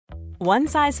One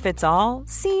size fits all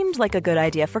seemed like a good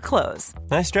idea for clothes.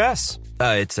 Nice dress.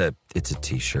 It's a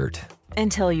t-shirt.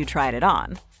 Until you tried it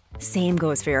on. Same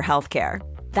goes for your healthcare.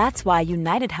 That's why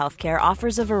United Healthcare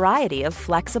offers a variety of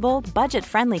flexible,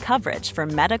 budget-friendly coverage for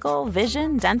medical,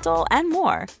 vision, dental, and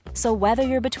more. So whether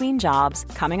you're between jobs,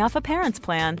 coming off a parent's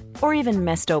plan, or even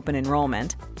missed open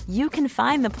enrollment, you can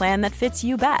find the plan that fits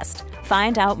you best.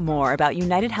 Find out more about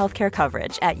United Healthcare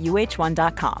coverage at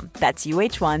uh1.com. That's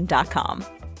uh1.com.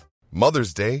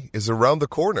 Mother's Day is around the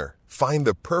corner. Find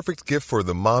the perfect gift for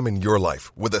the mom in your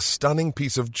life with a stunning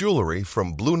piece of jewelry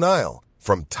from Blue Nile.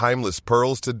 From timeless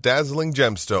pearls to dazzling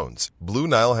gemstones, Blue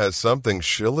Nile has something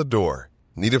she'll adore.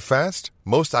 Need it fast?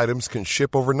 Most items can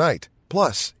ship overnight.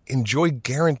 Plus, enjoy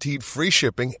guaranteed free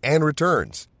shipping and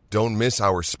returns. Don't miss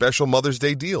our special Mother's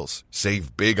Day deals.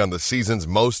 Save big on the season's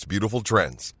most beautiful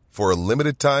trends. For a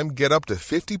limited time, get up to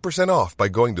 50% off by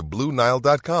going to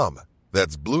BlueNile.com.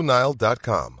 That's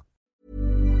BlueNile.com.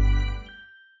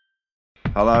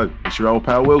 Hello, it's your old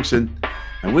pal Wilson,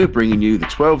 and we're bringing you the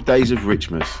 12 Days of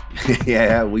Richmas.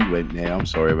 Yeah, we went there, I'm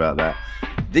sorry about that.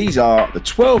 These are the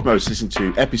 12 most listened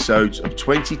to episodes of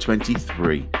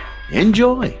 2023.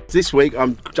 Enjoy. This week,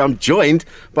 I'm joined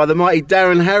by the mighty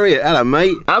Darren Harriot. Hello,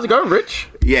 mate. How's it going, Rich?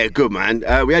 Yeah, good, man.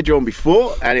 We had you on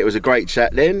before, and it was a great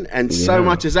chat then, and so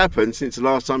much has happened since the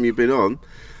last time you've been on.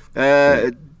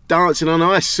 Dancing on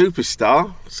Ice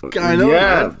superstar. What's going on,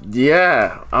 man?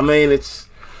 Yeah. I mean, it's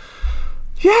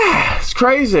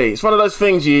crazy. It's one of those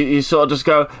things you sort of just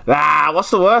go,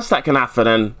 what's the worst that can happen?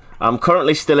 And I'm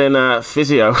currently still in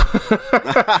physio.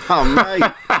 Oh, mate.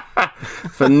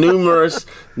 For numerous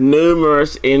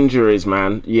injuries,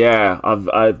 man. Yeah,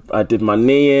 I did my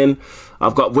knee in.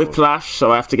 I've got whiplash,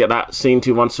 so I have to get that seen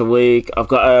to once a week. I've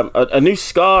got a new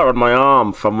scar on my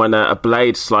arm from when a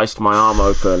blade sliced my arm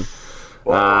open.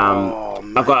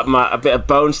 I've got a bit of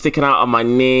bone sticking out on my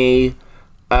knee.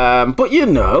 But you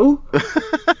know,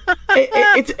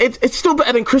 it's still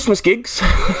better than Christmas gigs.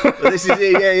 This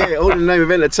is all in the name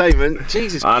of entertainment.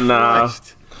 Jesus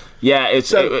Christ. Yeah,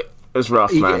 it was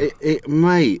rough, man.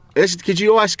 Mate, could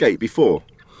you ice skate before?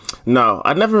 No,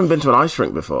 I'd never even been to an ice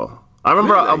rink before. I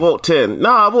remember I walked in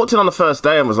on the first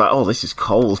day and was like, oh, this is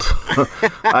cold.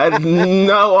 I had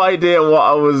no idea what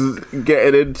I was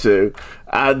getting into.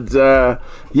 And I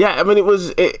mean,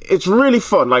 it's really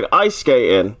fun. Like ice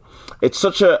skating, it's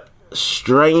such a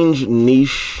strange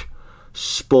niche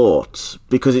sport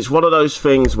because it's one of those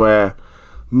things where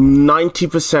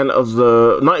 90%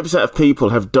 of people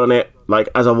have done it like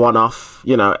as a one-off,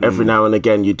 you know, every now and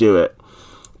again you do it.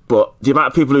 But the amount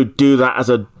of people who do that as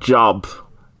a job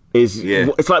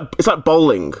it's like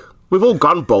bowling. We've all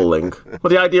gone bowling. But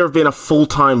the idea of being a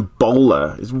full-time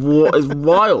bowler is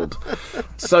wild.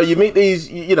 So you meet these,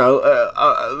 you know,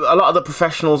 a lot of the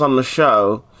professionals on the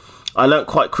show. I learnt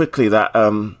quite quickly that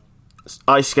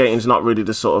ice skating is not really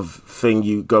the sort of thing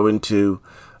you go into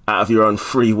out of your own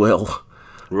free will.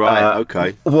 Right,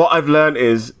 okay. What I've learnt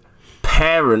is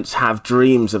parents have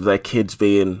dreams of their kids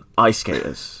being ice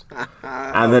skaters.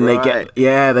 And then they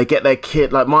get their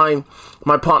kid, like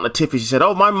my partner Tippy, she said,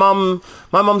 my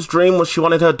mum's dream was she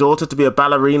wanted her daughter to be a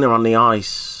ballerina on the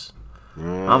ice.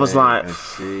 Right, I was like,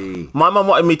 my mum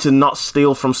wanted me to not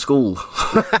steal from school.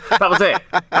 That was it.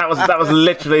 That was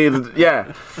literally,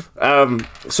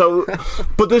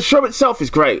 but the show itself is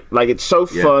great. Like, it's so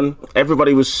fun.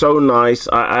 Everybody was so nice.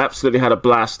 I absolutely had a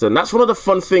blast. And that's one of the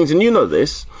fun things, and you know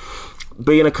this,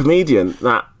 being a comedian,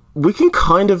 that we can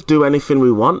kind of do anything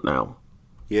we want now.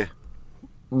 Yeah.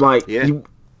 Like,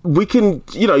 we can,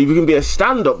 you know, you can be a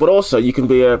stand-up, but also you can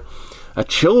be a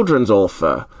children's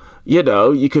author. You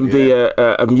know, you can be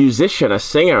a musician, a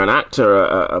singer, an actor,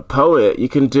 a poet. You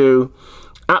can do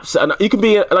you can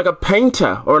be like a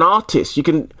painter or an artist. You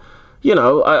can, you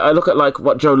know, I look at like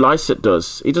what Joe Lycett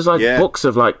does. He does like books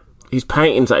of like his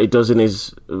paintings that he does when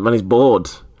he's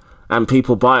bored, and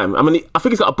people buy him. I mean, I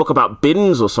think he's got a book about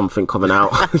bins or something coming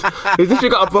out. He's literally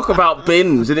got a book about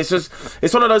bins, and it's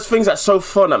one of those things that's so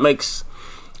fun that makes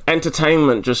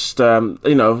entertainment just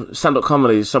you know, stand-up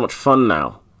comedy is so much fun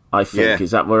now. I think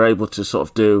is that we're able to sort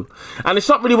of do, and it's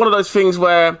not really one of those things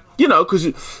where, you know, because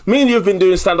me and you have been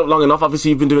doing stand-up long enough. Obviously,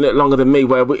 you've been doing it longer than me.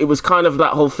 Where it was kind of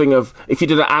that whole thing of if you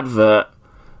did an advert,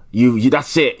 you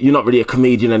that's it. You're not really a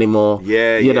comedian anymore.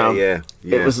 It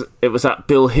was that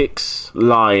Bill Hicks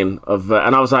line of,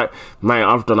 and I was like, mate,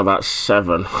 I've done about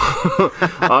 7.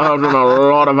 I've done a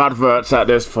lot of adverts at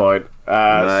this point. Mate,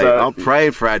 I'm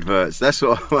praying for adverts. That's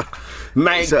what.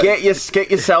 Mate, get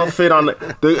yourself in on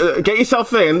get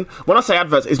yourself in. When I say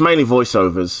adverts, it's mainly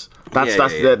voiceovers.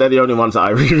 They're the only ones that I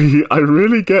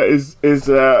really get is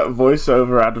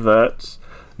voiceover adverts.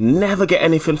 Never get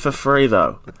anything for free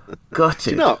though.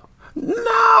 Gutted. You not?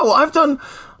 No, I've done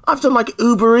like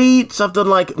Uber Eats. I've done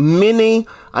like Mini.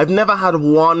 I've never had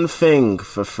one thing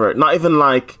for free. Not even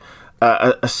like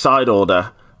a side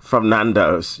order from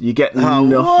Nando's. You get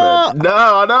nothing. What? No,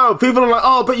 I know. People are like,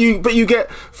 oh, but you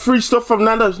get free stuff from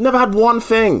Nando's. Never had one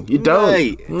thing. You don't.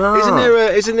 Mate, no.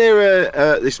 Isn't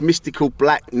there this mystical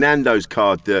black Nando's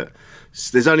card that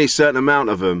there's only a certain amount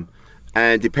of them,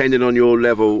 and depending on your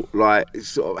level, like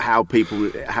sort of how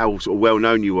sort of well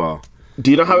known you are.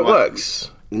 Do you know how it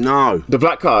works? No. The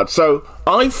black card. So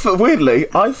I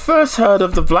first heard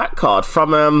of the black card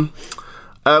from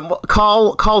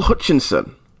Carl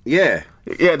Hutchinson. Yeah.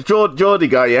 Yeah, the Geordie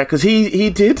guy, yeah, because he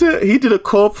did a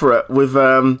corporate with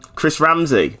Chris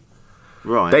Ramsey.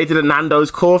 Right. They did a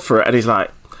Nando's corporate, and he's like,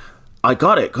 I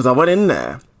got it because I went in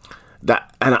there,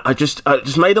 and I just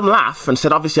made them laugh and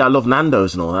said, obviously I love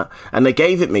Nando's and all that, and they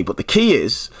gave it me. But the key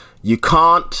is you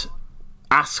can't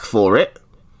ask for it.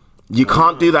 You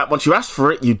can't do that. Once you ask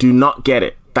for it, you do not get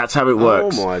it. That's how it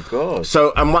works. Oh my god!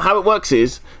 So, and how it works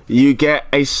is you get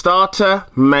a starter,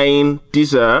 main,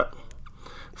 dessert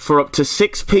for up to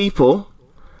 6 people,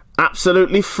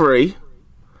 absolutely free,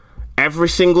 every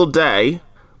single day,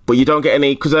 but you don't get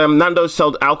any, because Nando's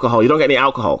sold alcohol, you don't get any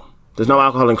alcohol. There's no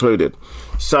alcohol included.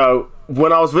 So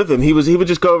when I was with him, he would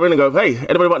just go over in and go, hey,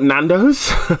 anybody want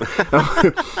Nando's?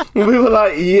 We were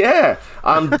like, yeah.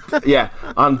 I'm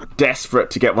desperate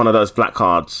to get one of those black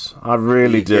cards. I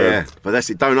really do. Yeah, but that's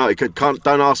it. Don't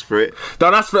ask for it.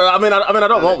 Don't ask for it. I mean, I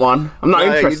don't want one. I'm not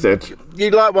interested.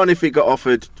 You'd like one if it got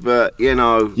offered, but you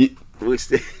know.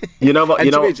 You know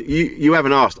what? You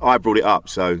haven't asked. I brought it up,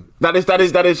 so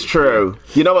that is true.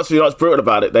 You know what's brutal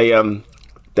about it? It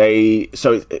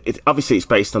obviously it's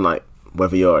based on like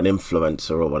whether you're an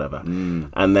influencer or whatever,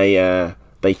 and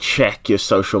they check your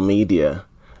social media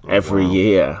every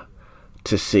year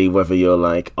to see whether you're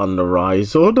like on the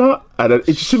rise or not. And then,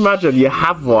 just imagine you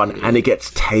have one and it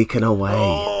gets taken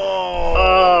away.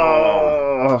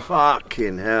 Oh,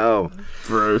 fucking hell!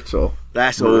 Brutal.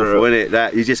 That's awful, isn't it?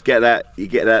 That you just get that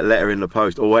letter in the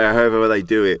post, or however they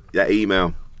do it, that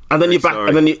email. And then you're back.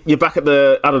 And then you're back at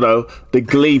the the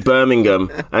Glee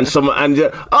Birmingham, and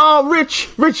Rich,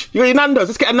 you got your Nando's.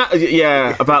 Let's get a Nando's.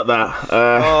 Yeah, about that.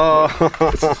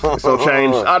 It's all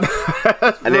changed.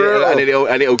 and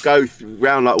it'll go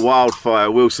round like wildfire.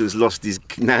 Wilson's lost his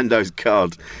Nando's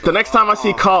card. The next time I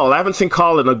see Carl, I haven't seen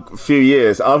Carl in a few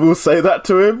years. I will say that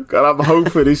to him, and I'm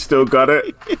hoping he's still got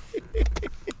it.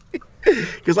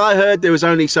 Because I heard there was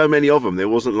only so many of them. There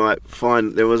wasn't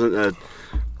there wasn't a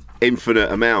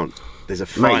infinite amount. There's a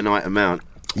finite amount.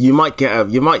 You might get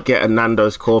a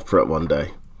Nando's corporate one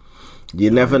day. You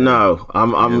never know.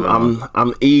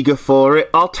 I'm eager for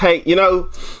it. I'll take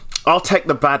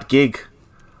the bad gig.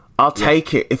 I'll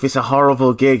take it if it's a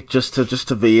horrible gig just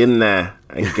to be in there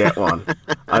and get one.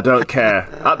 I don't care.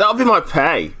 That'll be my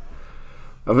pay.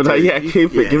 I'll be like,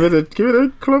 keep it. Give it a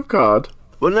club card.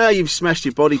 Well, now you've smashed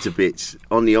your body to bits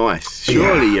on the ice.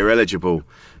 Surely you're eligible.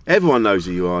 Everyone knows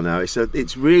who you are now.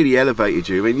 It's really elevated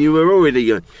you. I mean, you were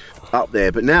already up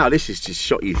there, but now this has just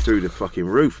shot you through the fucking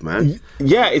roof, man.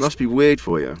 Yeah, it must be weird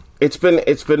for you. It's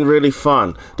been really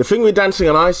fun. The thing with Dancing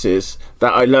on Ice is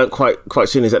that I learned quite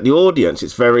soon is that the audience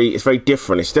it's very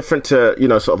different. It's different to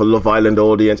sort of a Love Island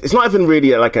audience. It's not even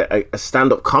really like a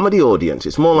stand-up comedy audience.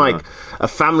 It's more like a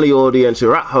family audience who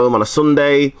are at home on a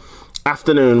Sunday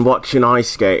afternoon watching ice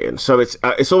skating. So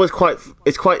it's always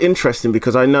quite interesting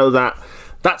because I know that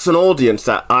that's an audience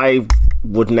that I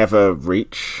would never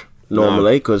reach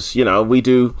normally because we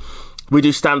do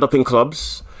stand up in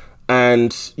clubs,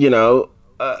 and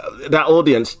that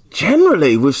audience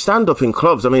generally with stand up in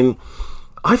clubs. I mean,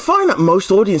 I find that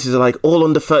most audiences are like all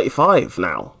under 35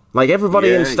 now. Like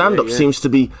everybody in stand up seems to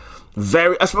be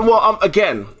very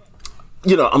again.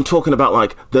 I'm talking about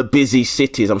like the busy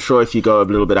cities. I'm sure if you go a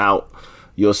little bit out,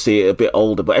 you'll see it a bit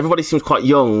older. But everybody seems quite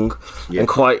young and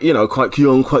quite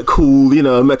young, quite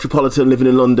cool, metropolitan, living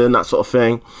in London, that sort of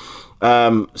thing.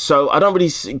 So I don't really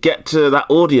get to that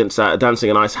audience that Dancing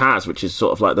on Ice has, which is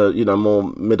sort of like the,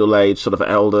 more middle-aged, sort of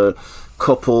elder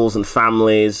couples and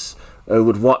families who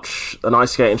would watch an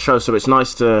ice skating show. So it's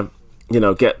nice to,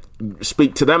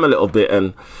 speak to them a little bit,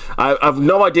 and I've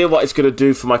no idea what it's going to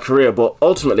do for my career, but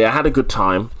ultimately I had a good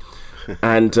time,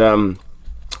 and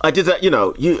I did that.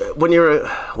 When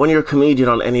you're a comedian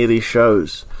on any of these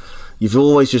shows, you've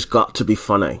always just got to be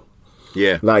funny.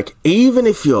 Yeah. Like even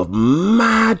if you're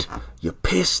mad, you're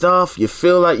pissed off, you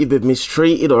feel like you've been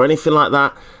mistreated or anything like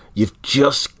that, you've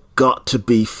just got to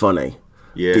be funny.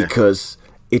 Yeah. Because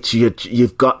it's your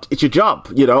job.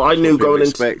 I knew going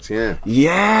into respect.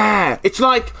 Yeah. It's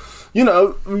like you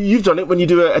know, you've done it when you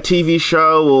do a TV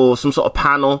show or some sort of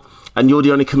panel and you're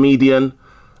the only comedian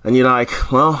and you're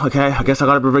like, well, okay, I guess I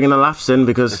gotta be bringing the laughs in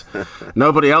because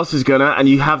nobody else is gonna, and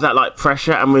you have that like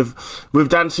pressure. And with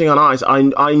Dancing on Ice,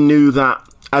 I knew that,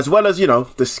 as well as, you know,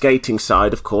 the skating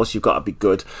side, of course, you've got to be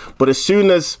good. But as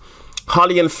soon as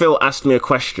Holly and Phil asked me a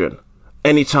question,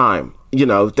 anytime, you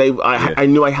know, I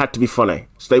knew I had to be funny.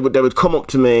 So they would come up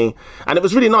to me, and it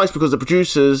was really nice because the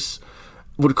producers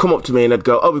would come up to me and they'd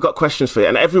go, "Oh, we've got questions for you."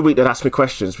 And every week they'd ask me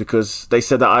questions because they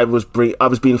said that I was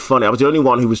being funny. I was the only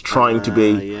one who was trying to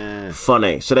be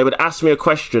funny. So they would ask me a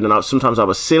question, and sometimes I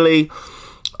was silly,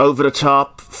 over the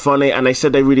top, funny, and they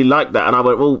said they really liked that. And I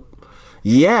went, well,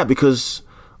 yeah, because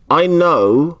I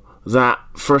know that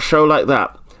for a show like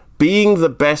that, being the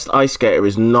best ice skater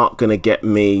is not going to get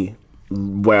me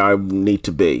where I need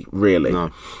to be, really.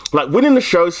 No. Like, winning the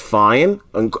show's fine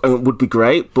and would be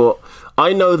great, but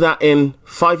I know that in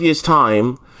 5 years'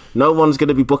 time, no one's going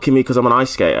to be booking me because I'm an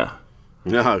ice skater.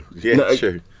 No, yeah,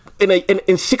 true.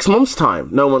 In 6 months'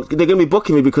 time, they're going to be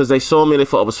booking me because they saw me and they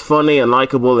thought I was funny and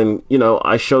likable, and, you know,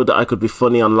 I showed that I could be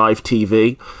funny on live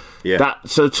TV. Yeah.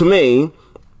 So to me,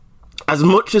 as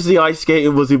much as the ice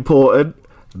skating was important,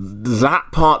 that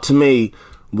part to me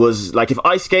was like, if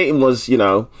ice skating was, you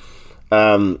know,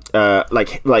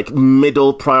 like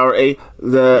middle priority,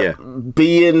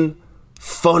 being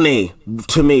funny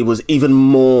to me was even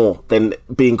more than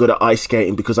being good at ice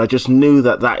skating, because I just knew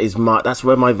that's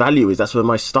where my value is, that's where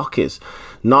my stock is.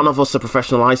 None of us are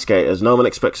professional ice skaters. No one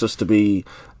expects us to be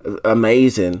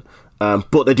amazing,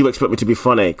 but they do expect me to be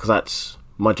funny because that's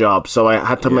my job. So I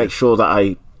had to make sure that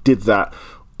I did that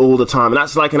all the time, and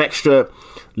that's like an extra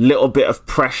little bit of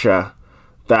pressure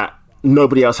that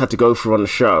nobody else had to go through on the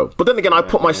show. But then again, I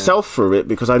put myself through it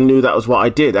because I knew that was what I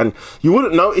did, and you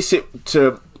wouldn't notice it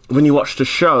when you watch the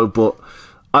show, but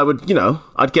I would, you know,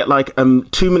 I'd get like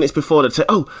 2 minutes before they'd say,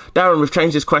 "Oh, Darren, we've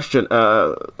changed this question.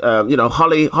 You know,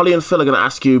 Holly and Phil are going to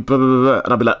ask you blah, blah, blah, blah."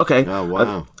 And I'd be like, "Okay." Oh,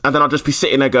 wow. And then I'll just be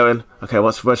sitting there going, "Okay,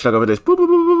 where should I go with this?" Blah, blah,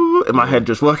 blah, blah, blah, in my head,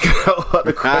 just working out what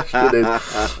the question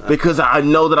is, because I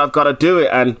know that I've got to do it.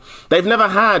 And they've never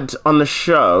had on the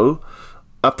show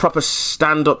a proper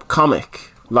stand-up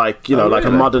comic, like, you know, like a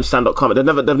modern stand-up comic. They've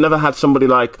never had somebody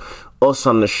like us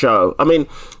on the show. I mean,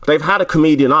 they've had a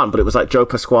comedian on, but it was like Joe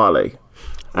Pasquale.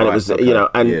 And it was, you know,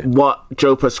 and what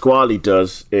Joe Pasquale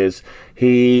does is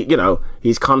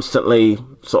he's constantly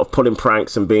sort of pulling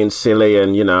pranks and being silly,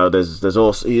 and, you know, there's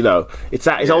also, you know, it's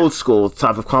old school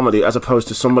type of comedy, as opposed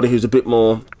to somebody who's a bit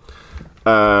more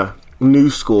new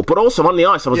school. But also on the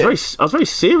ice, I was very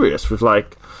serious with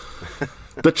like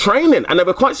the training, and they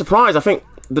were quite surprised. I think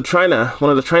one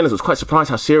of the trainers was quite surprised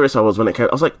how serious I was when it came.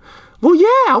 I was like, well,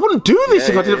 yeah, I wouldn't do this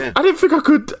if I didn't. I didn't think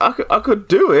I could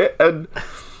do it. And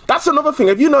that's another thing.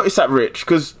 Have you noticed that, Rich?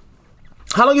 Because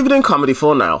how long have you been doing comedy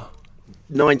for now?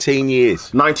 19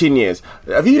 years. 19 years.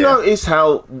 Have you noticed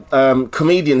how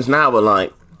comedians now are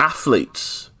like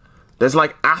athletes? There's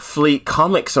like athlete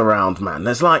comics around, man.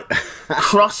 There's like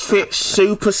CrossFit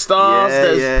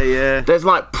superstars. There's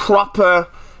like proper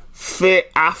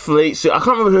fit athletes. I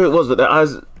can't remember who it was, but I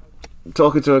was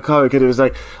talking to a comic and it was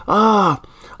like, I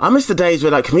miss the days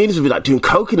where like comedians would be like doing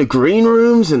coke in the green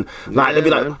rooms and like they'd be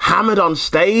like hammered on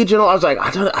stage and all. I was like,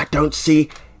 I don't see.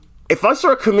 If I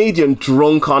saw a comedian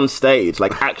drunk on stage,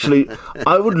 like actually,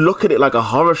 I would look at it like a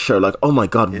horror show. Like, oh my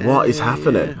god, what is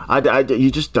happening?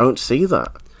 You just don't see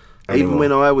that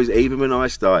anymore. Even when I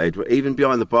started, even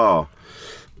behind the bar,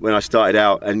 when I started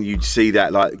out, and you'd see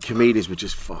that like comedians were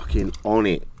just fucking on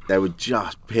it. They were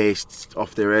just pissed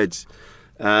off their heads.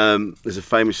 There's a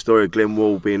famous story of Glenn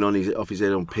Wall being off his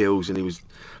head on pills, and he was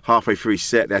halfway through his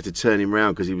set. They had to turn him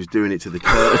around because he was doing it to the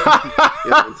curtain.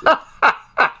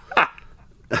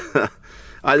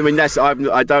 I mean,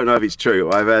 I don't know if it's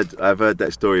true. I've heard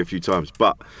that story a few times,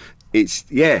 but it's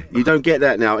you don't get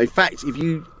that now. In fact, if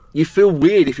you feel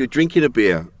weird if you're drinking a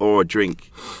beer or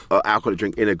alcoholic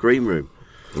drink in a green room.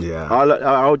 Yeah,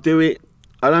 I'll do it.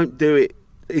 I don't do it.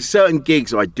 It's certain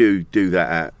gigs I do that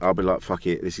at. I'll be like, fuck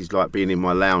it, this is like being in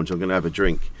my lounge, I'm going to have a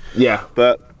drink. Yeah.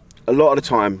 But a lot of the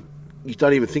time, you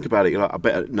don't even think about it. You're like, I'm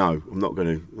not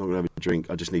going to have a drink.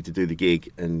 I just need to do the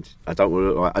gig, and I don't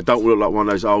want to look like one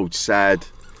of those old sad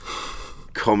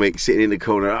comics sitting in the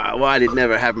corner. Why did it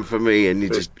never happen for me? And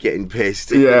you're just getting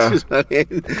pissed. Yeah.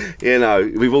 You know,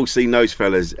 we've all seen those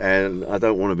fellas, and I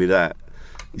don't want to be that.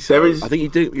 So I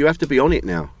think you have to be on it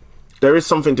now. There is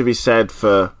something to be said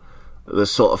for the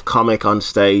sort of comic on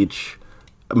stage,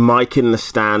 mic in the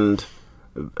stand,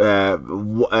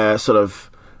 sort of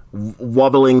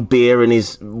wobbling beer in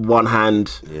his one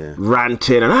hand,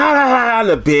 ranting, and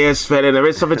the beer's spilling. There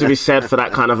is something to be said for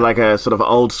that kind of like a sort of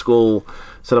old school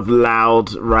sort of loud,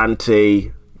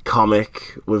 ranty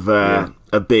comic with a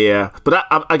beer. But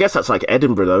I guess that's like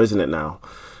Edinburgh, though, isn't it? Now,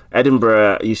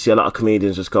 Edinburgh, you see a lot of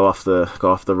comedians just go off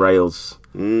the rails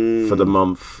for the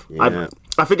month. Yeah.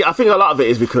 I think a lot of it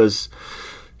is because,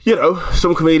 you know,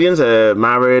 some comedians are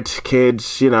married,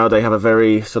 kids. You know, they have a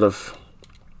very sort of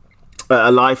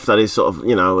a life that is sort of,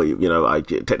 you know, I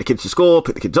take the kids to school,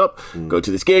 pick the kids up, go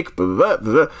to this gig, blah, blah,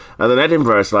 blah, blah, and then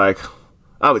Edinburgh is like,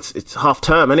 oh, it's half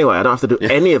term anyway. I don't have to do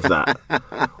any of that.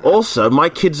 Also, my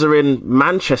kids are in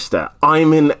Manchester.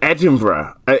 I'm in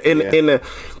Edinburgh. In a,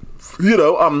 you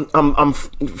know, I'm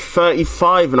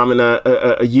 35 and I'm in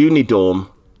a uni dorm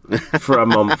for a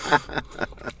month.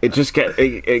 It just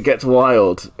gets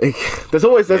wild. There's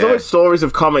always stories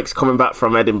of comics coming back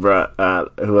from Edinburgh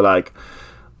who are like,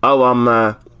 oh,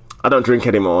 I don't drink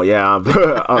anymore. Yeah,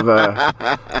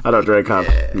 I don't drink. I'm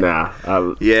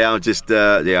just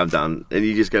I'm done. And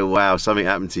you just go, wow, something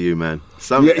happened to you, man.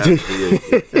 Something happened to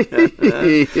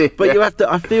you. But you have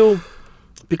to. I feel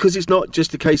because it's not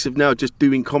just a case of now just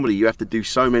doing comedy. You have to do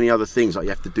so many other things. Like you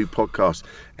have to do podcasts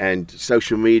and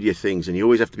social media things, and you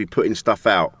always have to be putting stuff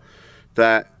out.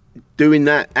 That doing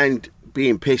that and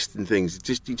being pissed and things,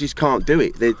 you just can't do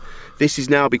it. This has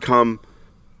now become.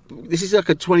 This is like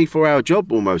a 24-hour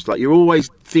job almost. Like you're always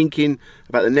thinking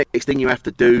about the next thing you have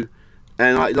to do,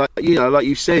 and like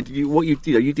you said, you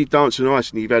did Dance on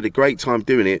Ice, and you've had a great time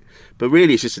doing it. But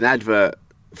really, it's just an advert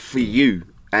for you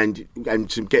and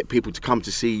to get people to come to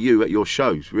see you at your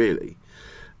shows, really.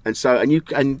 And so, you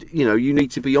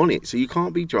need to be on it. So you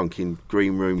can't be drunk in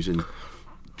green rooms and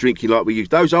drinking like we used.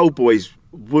 Those old boys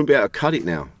wouldn't be able to cut it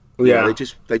now. Yeah,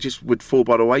 they just would fall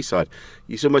by the wayside.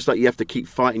 It's almost like you have to keep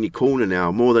fighting your corner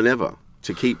now more than ever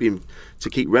to keep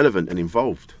relevant and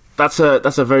involved. That's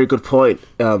a very good point.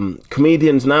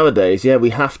 Comedians nowadays,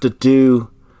 we have to do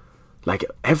like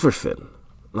everything.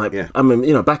 I mean,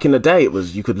 you know, back in the day, it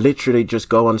was you could literally just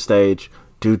go on stage,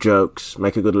 do jokes,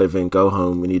 make a good living, go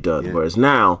home when you're done. Yeah. Whereas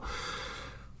now,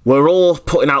 we're all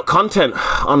putting out content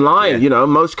online. Yeah. You know,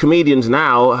 most comedians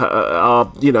now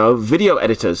are video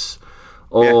editors.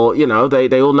 Or, you know,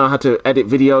 they all know how to edit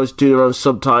videos, do their own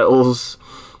subtitles,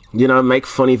 you know, make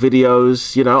funny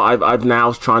videos. You know, I've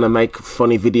now trying to make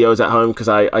funny videos at home because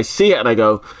I see it and I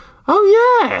go,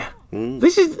 oh, yeah,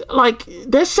 this is like,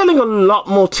 they're selling a lot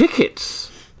more tickets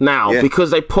now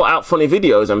because they put out funny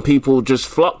videos and people just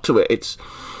flock to it. It's,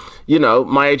 you know,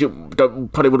 my agent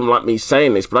probably wouldn't like me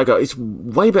saying this, but I go, it's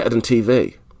way better than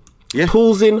TV. Yeah.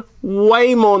 Pulls in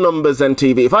way more numbers than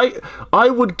TV. If I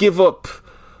would give up...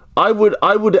 I would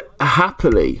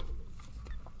happily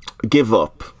give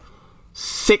up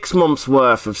 6 months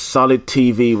worth of solid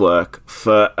TV work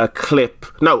for a clip.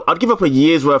 No, I'd give up a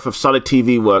year's worth of solid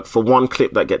TV work for one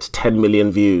clip that gets 10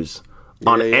 million views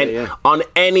on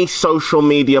any social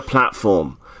media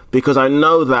platform, because I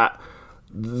know that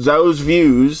those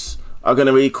views are going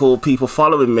to equal people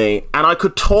following me, and I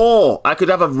could tour. I could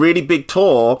have a really big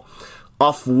tour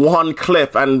off one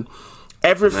clip, and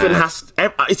everything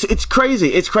it's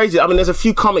crazy. It's crazy. I mean, there's a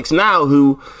few comics now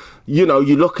who, you know,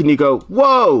 you look and you go,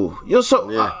 whoa, you're so,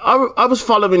 I was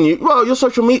following you. Whoa, your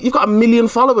social media, you've got 1 million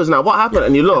followers now. What happened?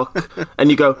 And you look and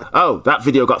you go, oh, that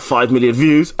video got 5 million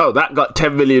views. Oh, that got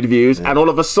 10 million views. Yeah. And all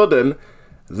of a sudden,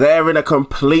 they're in a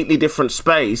completely different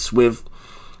space with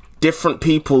different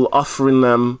people offering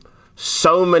them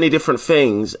so many different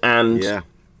things. And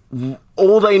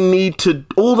all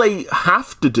they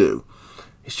have to do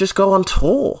is just go on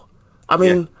tour. I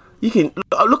mean, you can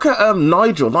look at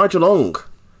Nigel Ong.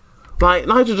 Like,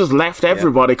 Nigel just left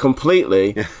everybody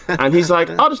completely, and he's like,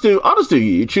 I'll just do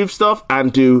YouTube stuff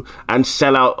and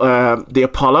sell out the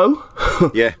Apollo.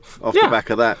 Off the back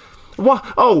of that. What?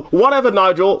 Oh, whatever,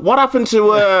 Nigel. What happened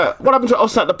to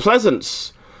us at the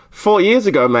Pleasance 4 years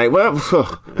ago, mate? Well,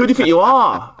 who do you think you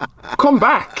are? Come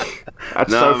back.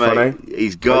 That's so mate, funny.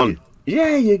 He's gone.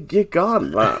 Yeah, you're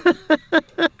gone.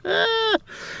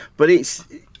 But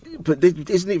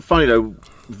isn't it funny though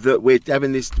that we're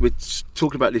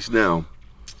talking about this now?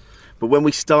 But when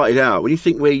we started out, when you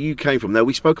think where you came from, now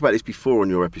we spoke about this before on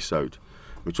your episode.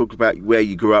 We talked about where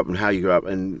you grew up and how you grew up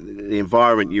and the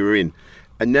environment you were in,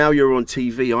 and now you're on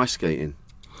TV ice skating.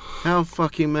 How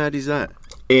fucking mad is that?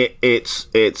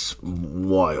 It's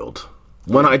wild.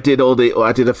 When I did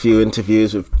a few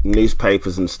interviews with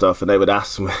newspapers and stuff, and they would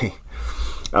ask me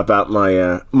about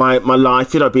my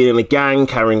life, you know, being in a gang,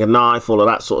 carrying a knife, all of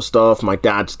that sort of stuff, my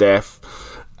dad's death.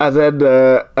 And then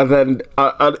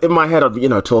in my head,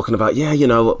 I'm, talking about,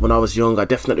 when I was young, I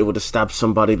definitely would have stabbed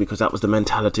somebody because that was the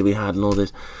mentality we had and all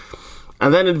this.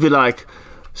 And then it'd be like,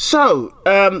 So,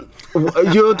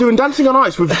 you're doing Dancing on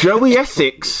Ice with Joey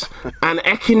Essex and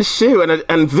Ekin Su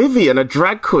and Vivian, a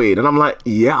drag queen. And I'm like,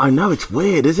 yeah, I know, it's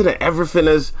weird, isn't it? Everything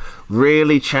has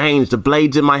really changed. The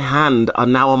blades in my hand are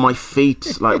now on my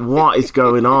feet. Like, what is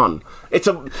going on? It's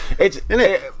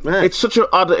such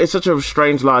a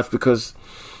strange life, because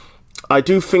I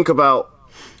do think about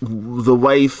the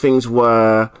way things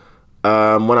were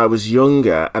when I was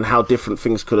younger and how different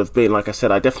things could have been. Like I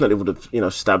said, I definitely would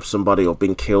have, stabbed somebody or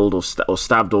been killed or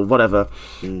stabbed or whatever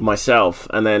myself.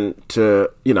 And then to,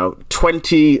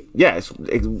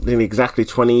 exactly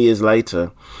 20 years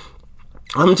later,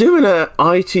 I'm doing a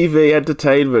ITV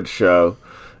entertainment show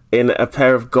in a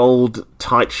pair of gold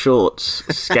tight shorts,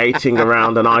 skating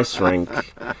around an ice rink.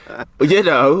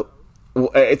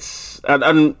 It's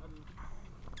and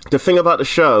the thing about the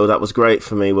show that was great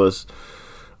for me was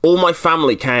all my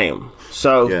family came.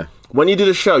 So when you do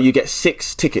the show, you get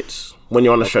 6 tickets. When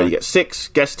you're on the show, you get 6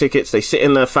 guest tickets. They sit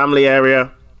in the family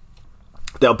area.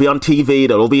 They'll be on TV.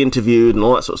 They'll all be interviewed and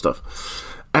all that sort of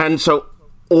stuff. And so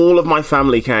all of my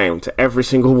family came to every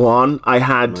single one. I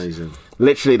had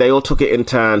literally, they all took it in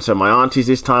turn. So my aunties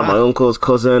this time, my uncles,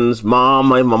 cousins, mom.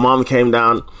 My mom came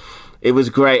down. It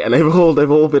was great, and they've all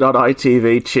been on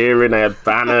ITV cheering. They had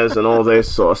banners and all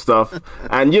this sort of stuff.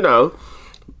 And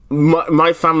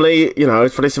my family,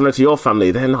 it's pretty similar to your family.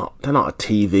 They're not a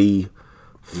TV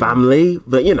family,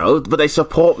 but but they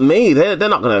support me. They're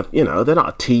not gonna, they're not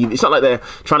a TV. It's not like they're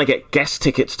trying to get guest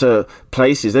tickets to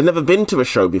places. They've never been to a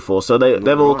show before, so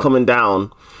they're all coming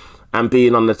down and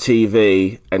being on the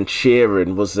TV and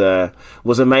cheering was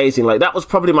amazing. Like, that was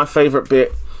probably my favourite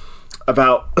bit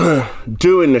about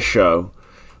doing the show,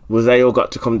 was they all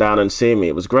got to come down and see me.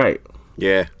 It was great.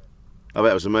 Yeah. I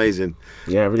bet it was amazing.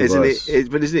 Yeah, it really was.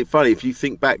 But isn't it funny, if you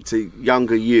think back to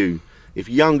younger you,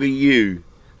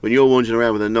 when you're wandering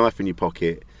around with a knife in your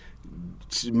pocket,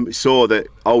 saw that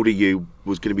older you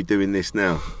was going to be doing this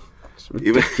now? It's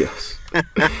ridiculous.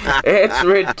 It's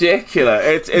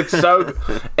ridiculous.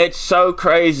 It's so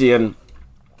crazy, and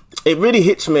it really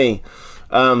hits me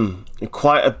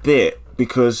quite a bit,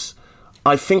 because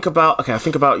I think about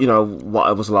what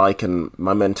I was like and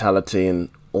my mentality and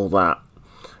all that.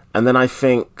 And then I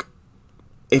think,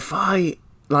 if I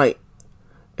had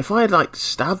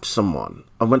stabbed someone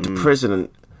and went to prison, and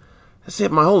that's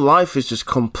it, my whole life is just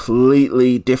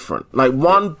completely different. Like,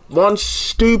 one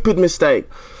stupid mistake,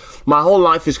 my whole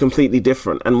life is completely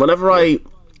different. And whenever I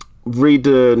read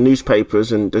the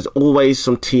newspapers, and there's always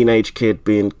some teenage kid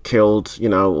being killed,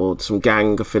 or some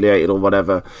gang affiliated or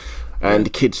whatever, and the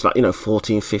kid's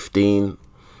 14, 15.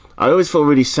 I always feel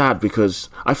really sad, because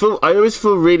I always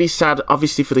feel really sad,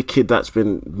 obviously, for the kid that's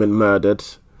been murdered.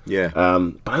 Yeah.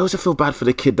 But I also feel bad for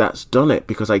the kid that's done it,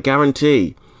 because I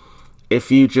guarantee, if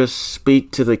you just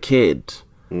speak to the kid,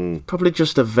 probably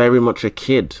just very much a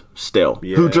kid still,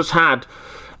 who just had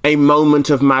a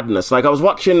moment of madness. Like, I was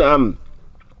watching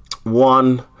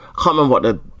one, I can't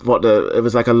remember what it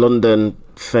was, like a London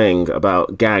thing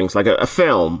about gangs, like a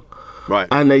film. Right.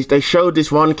 And they showed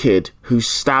this one kid who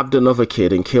stabbed another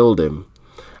kid and killed him.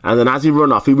 And then as he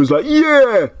run off, he was like,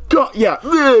 yeah, got ya.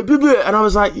 And I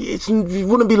was like, it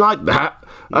wouldn't be like that.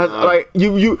 No. Like,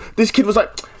 this kid was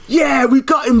like, yeah, we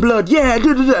got him, blood, yeah.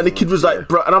 And the kid was like,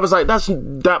 bro. And I was like,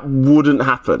 that wouldn't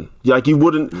happen. Like, you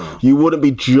wouldn't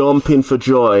be jumping for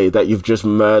joy that you've just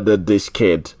murdered this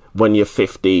kid when you're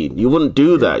 15. You wouldn't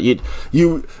do that. You'd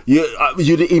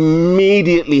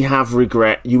immediately have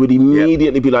regret. You would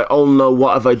immediately be like, oh no,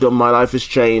 what have I done? My life has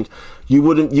changed. You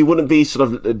wouldn't be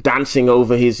sort of dancing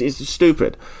over it's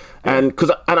stupid. And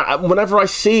whenever I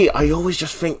see it, I always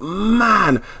just think,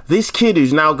 man, this kid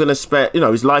who's now going to spend,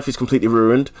 his life is completely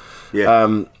ruined.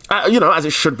 Yeah. As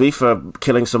it should be for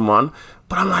killing someone.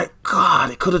 But I'm like,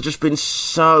 God, it could have just been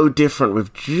so different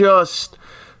with just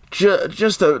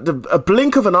a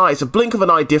blink of an eye. It's a blink of an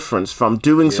eye difference from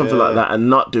doing something like that and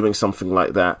not doing something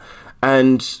like that.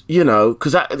 And,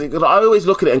 because I always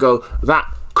look at it and go,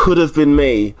 that could have been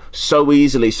me so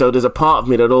easily. So there's a part of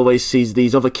me that always sees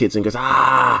these other kids and goes,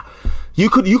 you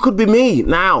could be me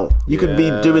now. You could be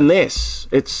doing this.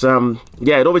 It's,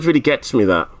 it always really gets me,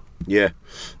 that. Yeah,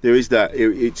 there is that.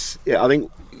 I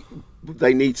think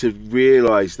they need to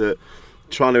realise that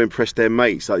trying to impress their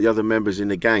mates, like the other members in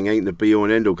the gang, ain't the be all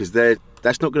and end all, because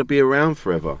that's not going to be around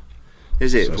forever,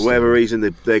 is it? For whatever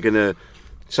reason, they're going to.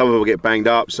 Some of them will get banged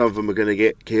up. Some of them are going to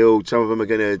get killed. Some of them are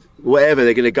going to whatever.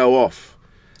 They're going to go off,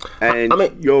 and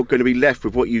you're going to be left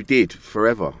with what you did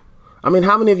forever. I mean,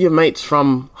 how many of your mates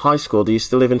from high school do you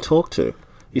still even talk to?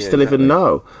 You still even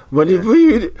know. When that's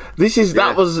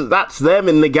them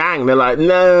in the gang. They're like,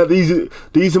 no,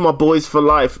 these are my boys for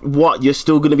life. What? You're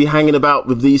still going to be hanging about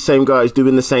with these same guys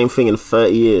doing the same thing in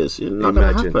 30 years? It's not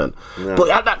going to happen. No. But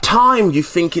at that time, you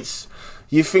think it's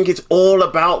all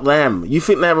about them. You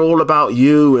think they're all about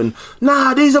you. And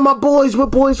these are my boys. We're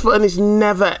boys for. And it's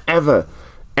never ever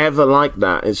like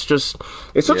that. It's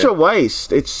such a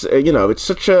waste. It's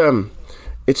such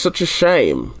a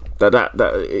shame. That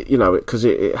because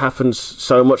it happens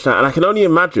so much now, and I can only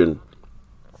imagine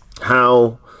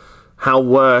how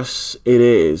worse it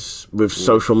is with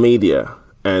social media,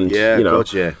 and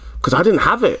because I didn't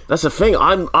have it. That's the thing.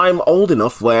 I'm old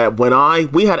enough where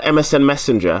we had MSN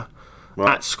Messenger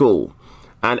at school,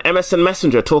 and MSN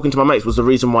Messenger, talking to my mates, was the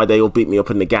reason why they all beat me up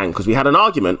in the gang, because we had an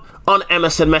argument on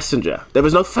MSN Messenger. There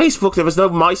was no Facebook, there was no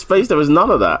MySpace, there was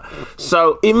none of that.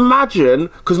 So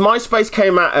imagine, because MySpace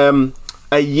came out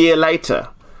a year later.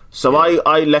 So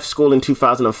I left school in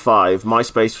 2005.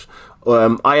 MySpace,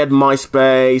 I had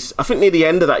MySpace, I think near the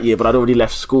end of that year, but I'd already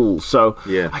left school. So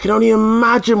I can only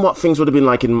imagine what things would have been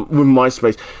like with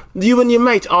MySpace. You and your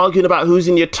mate arguing about who's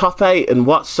in your top 8 and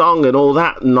what song and all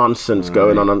that nonsense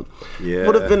going on. It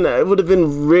would have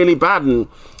been really bad. And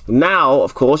now,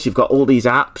 of course, you've got all these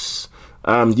apps.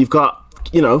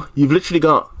 You've literally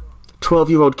got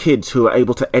 12-year-old kids who are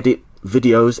able to edit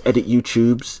videos, edit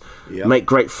YouTubes, make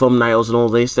great thumbnails and all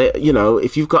this.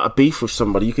 If you've got a beef with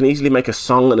somebody, you can easily make a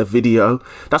song and a video.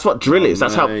 That's what drill is.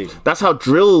 That's how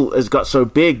drill has got so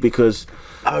big, because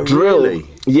drill. Really?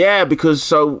 Yeah, because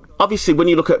so obviously when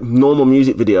you look at normal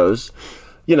music videos,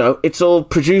 it's all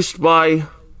produced by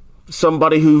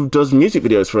somebody who does music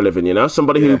videos for a living,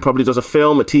 somebody who probably does a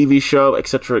film, a TV show,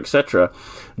 etc., etc.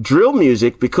 Drill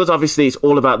music, because obviously it's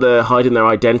all about the hiding their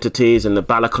identities and the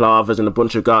balaclavas and a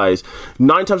bunch of guys,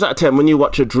 9 times out of 10 when you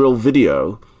watch a drill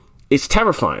video, it's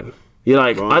terrifying. You're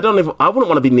like, I wouldn't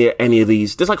want to be near any of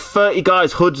these. There's like 30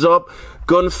 guys, hoods up,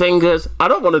 gun fingers. I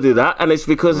don't want to do that. And it's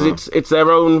because it's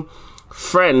their own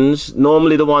friends,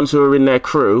 normally the ones who are in their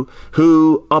crew,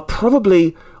 who are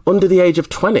probably under the age of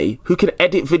 20, who can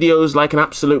edit videos like an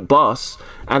absolute boss,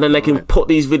 and then they can put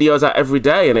these videos out every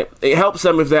day, and it helps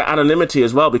them with their anonymity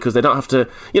as well, because they don't have to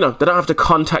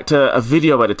contact a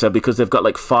video editor, because they've got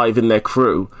like 5 in their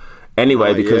crew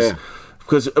anyway. Because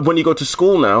when you go to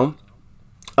school now,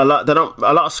 a lot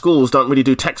of schools don't really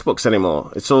do textbooks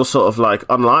anymore. It's all sort of like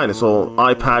online. It's all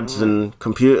iPads and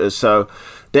computers. So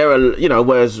there are,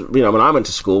 whereas, when I went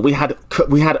to school, we had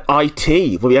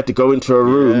IT, where we had to go into a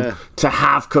room to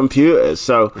have computers.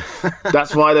 So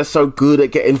that's why they're so good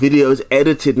at getting videos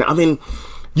edited. Now, I mean,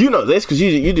 you know this, because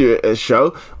you do a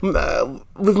show.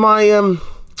 With my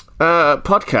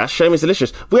podcast, Shame is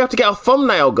Delicious, we have to get a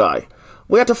thumbnail guy.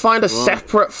 We had to find a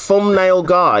separate thumbnail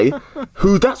guy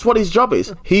who, that's what his job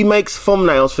is. He makes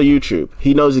thumbnails for YouTube.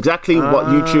 He knows exactly what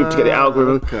YouTube to get the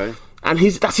algorithm. Okay. And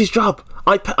that's his job.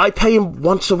 I pay him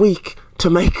once a week to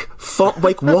make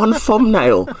one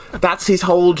thumbnail. That's his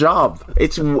whole job.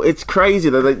 It's crazy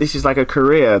that this is like a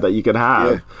career that you can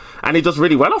have, and he does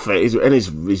really well off it.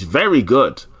 He's very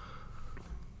good.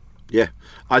 Yeah,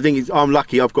 I think I'm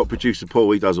lucky. I've got producer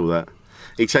Paul. He does all that.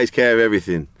 He takes care of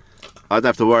everything. I don't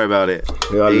have to worry about it.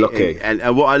 You're lucky.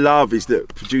 And what I love is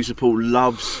that producer Paul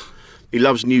loves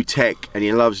new tech, and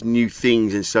he loves new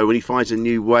things. And so when he finds a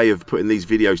new way of putting these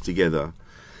videos together,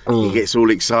 he gets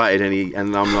all excited,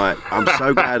 and I'm like, I'm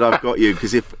so glad I've got you,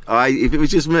 because if it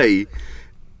was just me,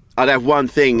 I'd have one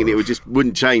thing and it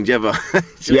wouldn't change ever.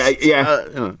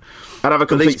 I'd have a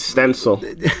complete stencil.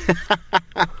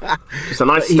 It's a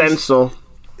nice stencil.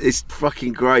 It's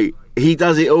fucking great. He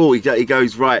does it all. He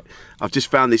goes, right, I've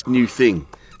just found this new thing,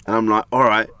 and I'm like, all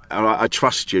right, I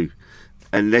trust you,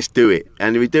 and let's do it.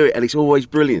 And we do it, and it's always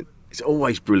brilliant. It's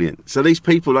always brilliant. So these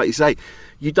people, like you say,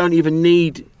 they don't even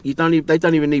need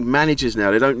managers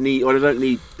now. They don't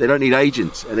need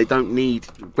agents, and they don't need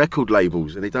record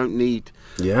labels, and they don't need.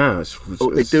 Yeah,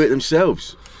 they do it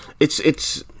themselves. It's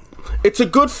a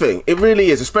good thing. It really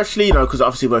is, especially because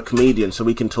obviously we're comedians, so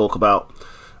we can talk about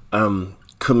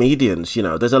comedians.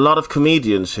 There's a lot of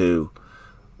comedians who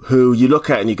you look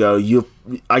at and you go,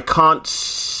 I can't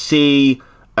see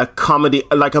a comedy,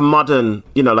 like a modern,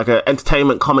 like an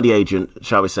entertainment comedy agent,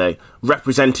 shall we say,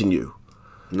 representing you.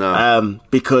 No.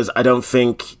 Because I don't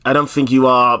think you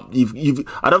are.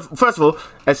 First of all,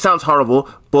 it sounds horrible,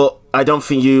 but I don't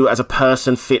think you as a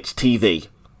person fits TV.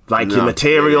 Like your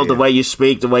material, the way you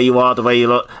speak, the way you are, the way you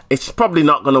look, it's probably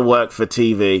not going to work for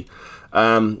TV.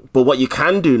 But what you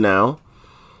can do now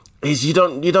is you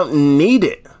don't need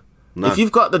it. No. If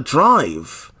you've got the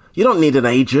drive, you don't need an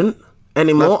agent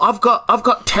anymore. No. I've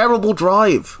got terrible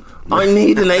drive, I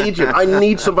need an agent. I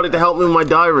need somebody to help me with my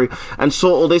diary and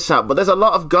sort all this out. But there's a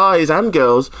lot of guys and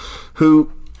girls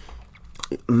who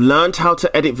learned how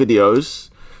to edit videos,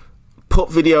 put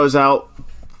videos out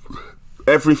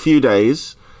every few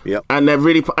days. Yep. And they're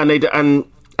really and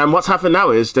what's happened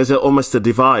now is there's almost a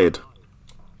divide,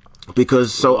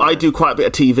 because so I do quite a bit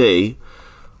of TV,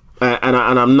 and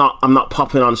I'm not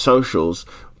popping on socials,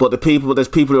 but there's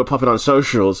people who are popping on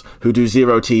socials who do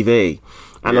zero TV,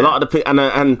 and a lot of the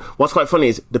and what's quite funny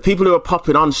is the people who are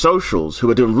popping on socials,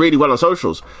 who are doing really well on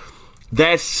socials,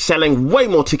 they're selling way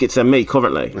more tickets than me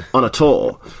currently on a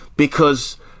tour,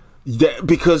 because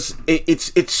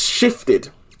it's shifted.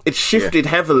 It's shifted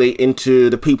heavily into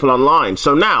the people online.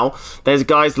 So now there's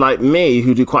guys like me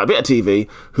who do quite a bit of TV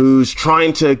who's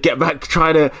trying to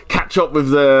catch up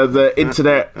with the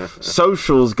internet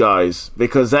socials guys,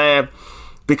 because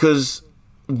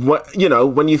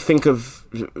when you think of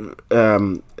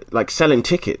like selling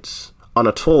tickets on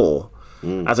a tour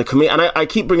as a comedian, and I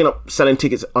keep bringing up selling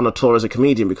tickets on a tour as a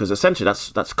comedian because essentially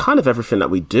that's kind of everything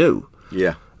that we do.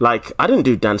 Yeah. Like, I didn't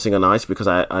do Dancing on Ice because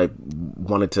I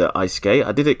wanted to ice skate.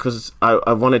 I did it because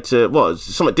I wanted to, it's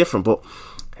something different, but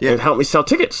it helped me sell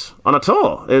tickets on a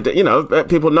tour.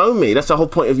 People know me. That's the whole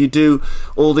point of you do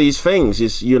all these things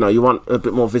is, you want a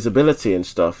bit more visibility and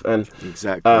stuff. And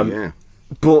exactly,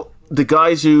 But the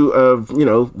guys who are,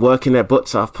 working their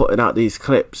butts off, putting out these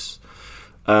clips,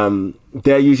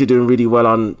 they're usually doing really well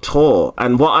on tour.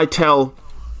 And what I tell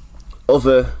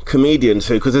other comedians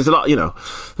because there's a lot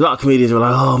of comedians who are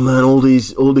like, oh man, all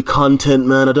the content,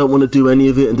 man, I don't want to do any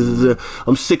of it, and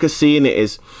I'm sick of seeing it.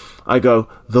 Is I go,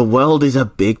 the world is a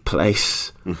big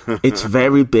place. It's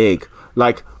very big.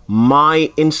 Like,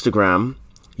 my Instagram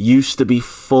used to be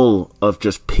full of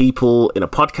just people in a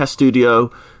podcast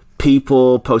studio,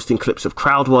 people posting clips of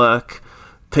crowd work,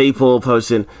 people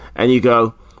posting, and you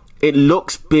go, it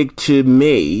looks big to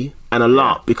me and a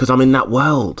lot because I'm in that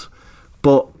world,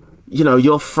 but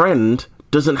your friend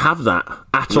doesn't have that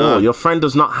at all. Your friend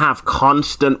does not have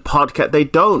constant podcast. They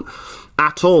don't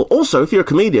at all. Also, if you're a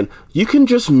comedian, you can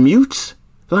just mute.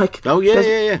 Like,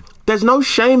 there's no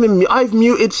shame in I've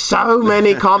muted so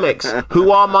many comics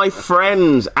who are my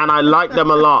friends and I like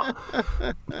them a lot,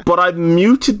 but I've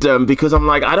muted them because I'm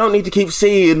like, I don't need to keep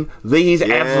seeing these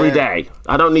every day.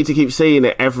 I don't need to keep seeing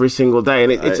it every single day.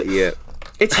 And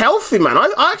it's healthy, man.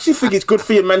 I actually think it's good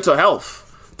for your mental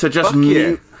health to just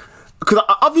mute. Because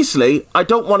obviously, I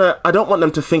don't want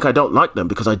them to think I don't like them,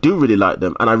 because I do really like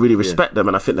them and I really respect them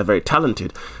and I think they're very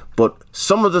talented. But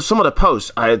some of the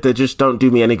posts, they just don't do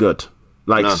me any good.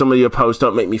 Like, some of your posts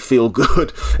don't make me feel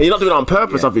good. And you're not doing it on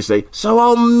purpose, obviously. So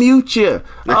I'll mute you.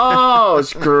 Oh,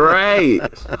 it's great.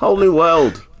 Whole new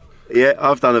world. Yeah,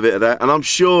 I've done a bit of that, and I'm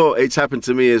sure it's happened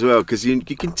to me as well, because you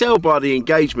can tell by the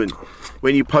engagement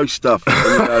when you post stuff.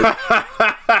 And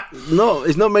you go,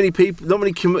 there's not many people,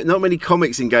 not many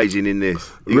comics engaging in this.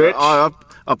 Rich,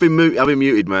 I've been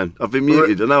muted, man. I've been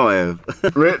muted. I know I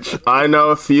have. Rich, I know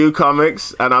a few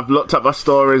comics, and I've looked at my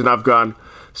stories and I've gone,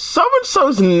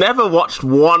 so-and-so's never watched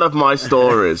one of my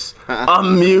stories.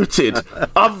 I'm muted.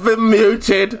 I've been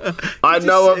muted. I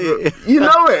know it. You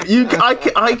know it.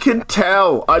 I can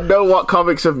tell. I know what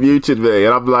comics have muted me.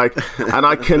 And I'm like, and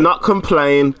I cannot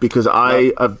complain because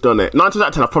I have done it. 9 times out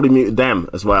of 10, I've probably muted them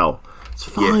as well. It's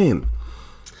fine.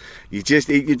 You just,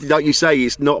 like you say,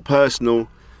 it's not personal.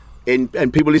 And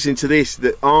people listening to this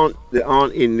that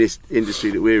aren't in this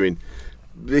industry that we're in,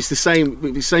 it's the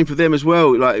same for them as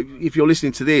well. Like, if you're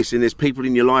listening to this and there's people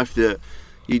in your life that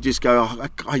you just go,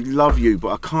 I love you, but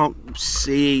I can't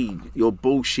see your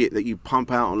bullshit that you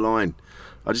pump out online.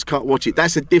 I just can't watch it.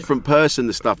 That's a different person,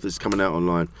 the stuff that's coming out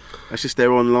online. That's just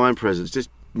their online presence.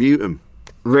 Just mute them.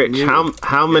 Rich,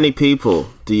 how many people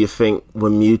do you think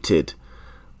were muted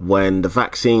when the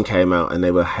vaccine came out and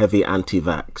they were heavy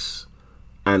anti-vax,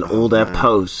 and all their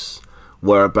posts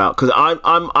were about? Because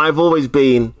I've always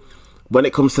been, when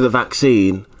it comes to the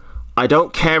vaccine, I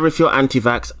don't care if you're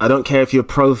anti-vax, I don't care if you're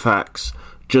pro-vax,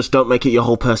 just don't make it your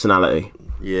whole personality.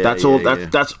 That's all.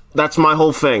 That's my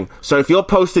whole thing. So if you're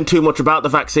posting too much about the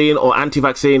vaccine or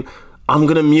anti-vaccine, I'm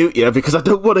gonna mute you, because I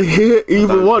don't want to hear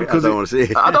either one. I don't want to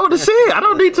see it. I don't want to see it. I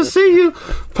don't need to see you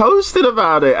posting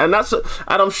about it. And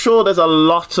I'm sure there's a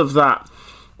lot of that.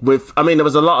 There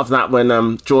was a lot of that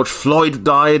when George Floyd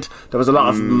died. There was a lot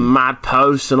of mad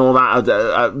posts and all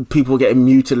that. People getting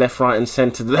muted left, right, and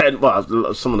centre. Then,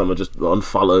 well, some of them are just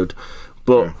unfollowed.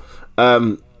 But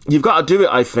you've got to do it,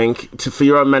 I think, for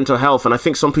your own mental health. And I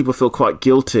think some people feel quite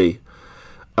guilty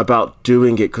about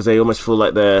doing it because they almost feel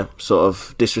like they're sort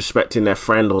of disrespecting their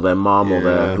friend or their mom or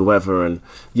their whoever. And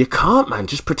you can't, man.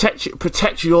 Just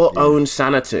protect your own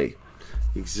sanity.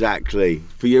 Exactly.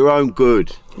 For your own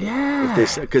good. Yeah.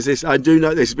 Because I do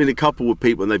know there's been a couple with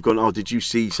people and they've gone, oh, did you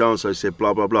see so-and-so said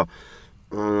blah, blah, blah.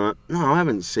 No, I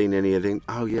haven't seen anything.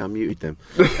 Oh, yeah, I muted them.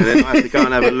 And then I have to go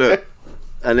and have a look.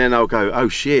 And then I'll go, oh,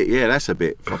 shit, yeah, that's a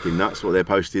bit fucking nuts what they're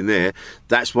posting there.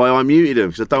 That's why I muted them,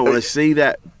 because I don't want to see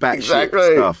that batshit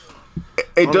stuff.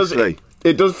 It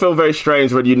does feel very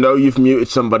strange when you know you've muted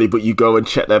somebody, but you go and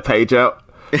check their page out.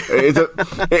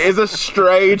 It is a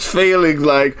strange feeling.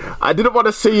 Like, I didn't want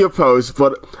to see your post,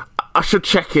 but I should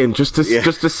check in just to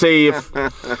see if.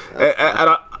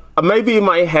 Maybe in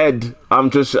my head,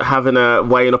 I'm just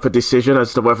weighing up a decision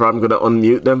as to whether I'm going to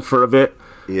unmute them for a bit.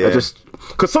 Yeah.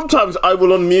 Because sometimes I will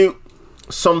unmute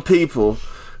some people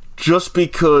just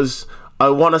because I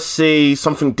want to see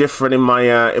something different in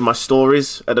my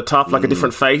stories at the top, like a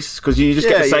different face, because you just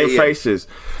get the same faces.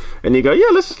 And you go, yeah,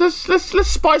 let's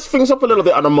spice things up a little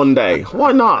bit on a Monday.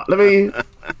 Why not?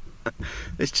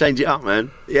 Let's change it up, man.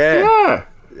 Yeah.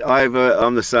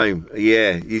 I'm the same.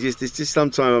 Yeah, it's just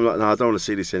sometimes I'm like, no, I don't want to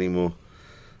see this anymore.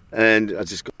 And I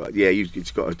just got, you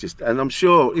just got to just, and I'm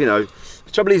sure, the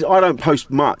trouble is I don't post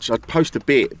much. I post a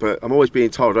bit, but I'm always being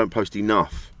told I don't post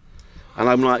enough. And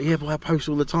I'm like, yeah, but I post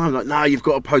all the time. Like, no, you've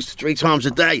got to post 3 times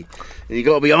a day, and you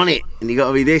got to be on it, and you got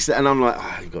to be this. And I'm like, I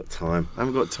haven't got time. I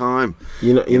haven't got time.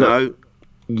 You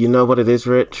know what it is,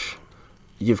 Rich.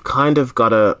 You've kind of got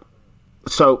to.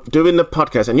 So doing the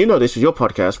podcast, and this is your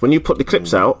podcast. When you put the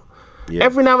clips out,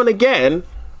 every now and again,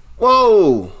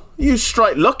 whoa, you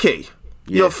strike lucky.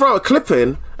 Yeah. You'll throw a clip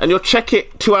in, and you'll check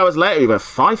it 2 hours later. You have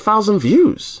 5,000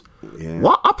 views. Yeah.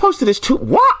 What? I posted this too.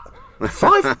 What?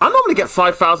 I normally get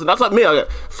 5,000. That's like me. I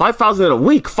get 5,000 in a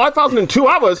week. 5,000 in 2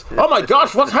 hours. Oh my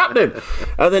gosh, what's happening?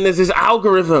 And then there's this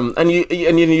algorithm, and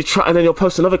you try, and then you'll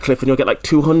post another clip, and you'll get like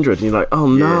 200, and you're like, oh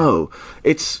no,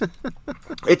 it's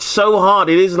so hard.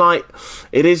 It is like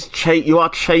you are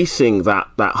chasing that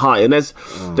high, and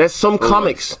there's some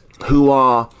comics who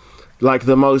are like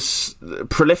the most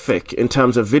prolific in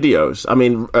terms of videos. I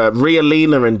mean,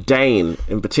 Rialina and Dane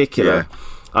in particular. Yeah.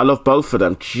 I love both of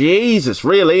them. Jesus,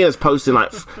 Rialina's posting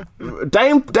like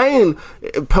Dane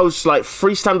posts like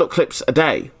 3 stand-up clips a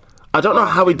day. I don't know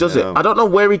how he does it. I don't know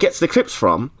where he gets the clips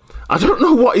from. I don't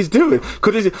know what he's doing.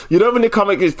 Because when the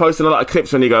comic is posting a lot of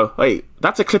clips, when you go, wait,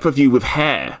 that's a clip of you with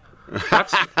hair.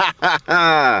 That's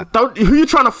who you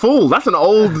trying to fool? That's an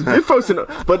old. You're posting,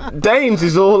 but Dane's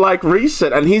is all like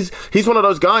recent, and he's one of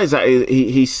those guys that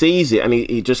he sees it and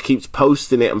he just keeps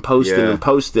posting it and posting and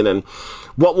posting, and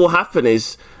what will happen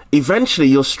is eventually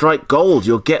you'll strike gold.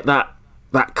 You'll get that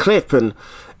clip, and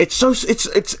it's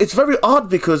very odd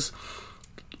because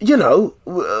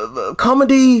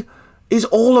comedy is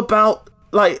all about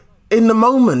like in the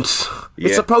moment.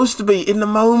 It's supposed to be in the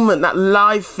moment, that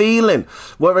live feeling.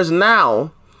 Whereas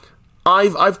now,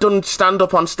 I've done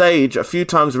stand-up on stage a few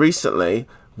times recently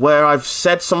where I've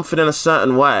said something in a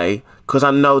certain way because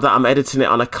I know that I'm editing it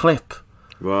on a clip.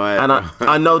 Right. And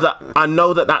I know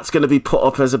that that's going to be put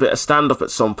up as a bit of stand-up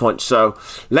at some point. So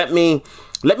let me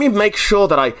make sure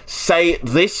that I say it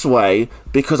this way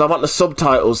because I want the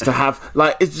subtitles to have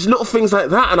like it's little things like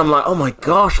that, and I'm like, oh my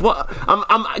gosh, what?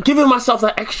 I'm giving myself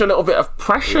that extra little bit of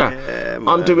pressure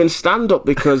on doing stand-up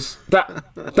because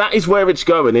that is where it's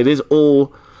going. It is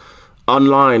all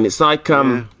online. It's like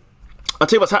I'll tell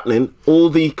you what's happening. All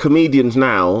the comedians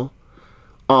now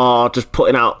are just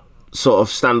putting out sort of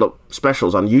stand-up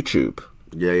specials on YouTube.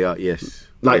 Yes.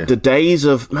 Like the days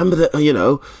of, remember that,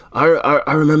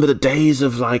 I remember the days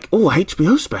of like, oh,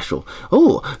 HBO special.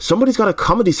 Oh, somebody's got a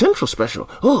Comedy Central special.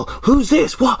 Oh, who's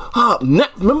this? What?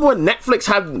 Remember when Netflix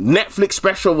had Netflix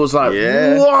special was like,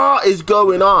 what is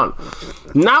going on?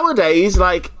 Nowadays,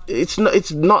 like, it's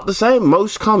not the same.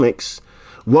 Most comics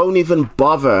won't even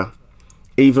bother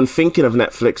even thinking of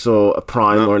Netflix or a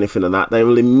Prime or anything like that. They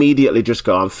will immediately just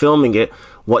go, I'm filming it.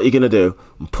 What are you going to do?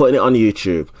 I'm putting it on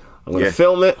YouTube. I'm going to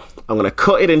film it. I'm going to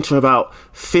cut it into about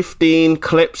 15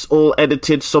 clips, all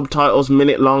edited, subtitles,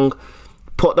 minute long,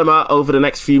 put them out over the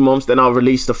next few months, then I'll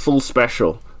release the full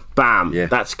special. Bam. Yeah.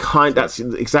 That's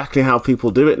exactly how people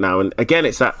do it now. And again,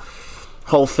 it's that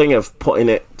whole thing of putting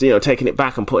it, taking it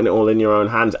back and putting it all in your own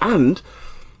hands. And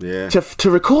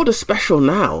to record a special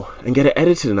now and get it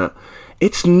edited and that,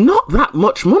 it's not that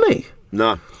much money.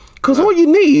 No. Because all you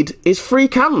need is 3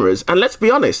 cameras. And let's be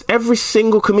honest, every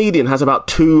single comedian has about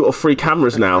 2 or 3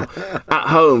 cameras now at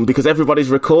home because everybody's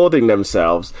recording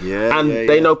themselves.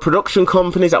 They know production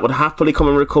companies that would happily come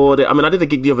and record it. I mean, I did a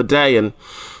gig the other day and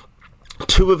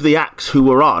 2 of the acts who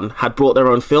were on had brought their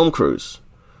own film crews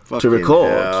to record.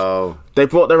 Hell. They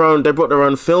brought their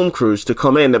own film crews to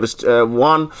come in. There was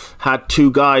one had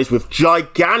 2 guys with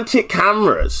gigantic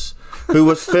cameras who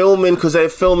was filming because they're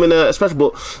filming a special.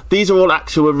 But these are all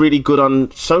acts who are really good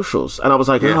on socials, and I was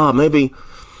like, maybe,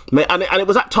 and it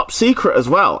was at Top Secret as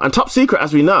well. And Top Secret,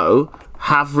 as we know,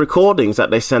 have recordings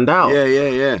that they send out.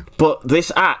 Yeah. But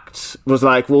this act was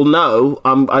like, well, no,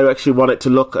 I actually want it to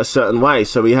look a certain way.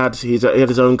 So he had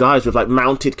his own guys with like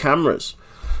mounted cameras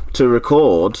to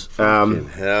record. Fucking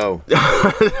hell.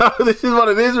 This is what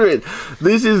it is, Rich.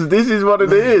 This is what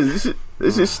it is.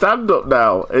 This is stand up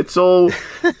now. It's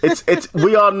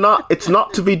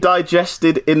not to be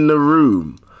digested in the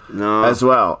room. No. As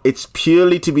well. It's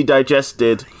purely to be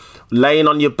digested laying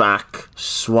on your back,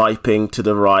 swiping to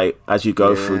the right as you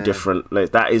go through different.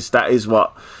 That is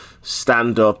what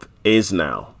stand up is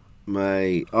now.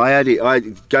 Mate,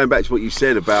 going back to what you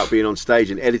said about being on stage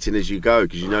and editing as you go,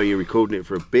 because you know you're recording it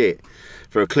for a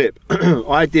clip.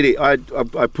 I did it. I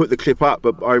put the clip up,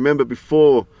 but I remember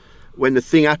before when the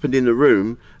thing happened in the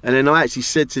room, and then I actually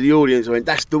said to the audience, I went,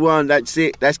 "That's the one. That's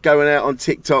it. That's going out on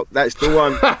TikTok. That's the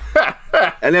one."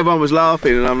 And everyone was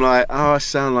laughing, and I'm like, "Oh, I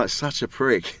sound like such a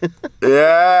prick."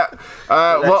 Yeah.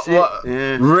 What?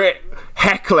 Yeah. Rick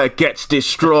Heckler gets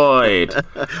destroyed.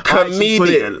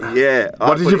 Comedian.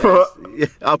 What did you put?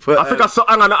 I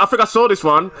think I saw this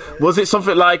one. Was it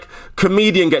something like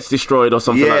comedian gets destroyed or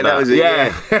something like that? That was it.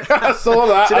 Yeah. I saw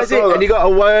that. So that's it. And you got to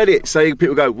word it so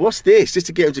people go, "What's this?" Just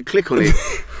to get them to click on it.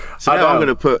 So now I'm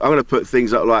gonna put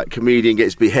things up like comedian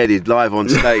gets beheaded live on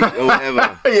stage or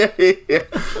whatever. Yeah.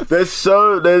 There's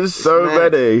so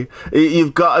many.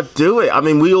 You've got to do it. I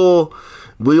mean, we all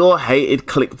hated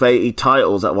clickbaity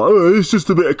titles that were, it's just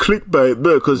a bit of clickbait,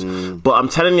 but I'm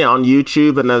telling you, on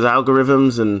YouTube and those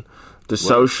algorithms and the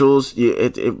socials,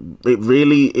 it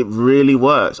really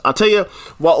works. I'll tell you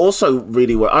what also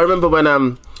really worked. I remember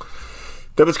when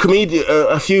there was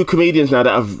a few comedians now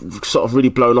that have sort of really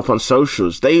blown up on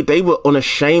socials. They would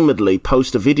unashamedly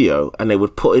post a video and they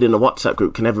would put it in a WhatsApp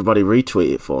group. Can everybody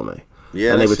retweet it for me?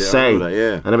 Yeah, and they would say,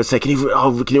 can you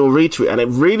all retweet? And it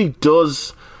really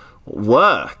does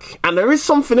work. And there is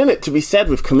something in it to be said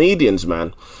with comedians,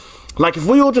 man. Like if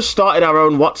we all just started our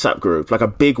own WhatsApp group, like a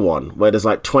big one where there's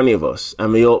like 20 of us,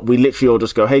 and we literally all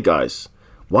just go, "Hey guys,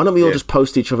 why don't we all just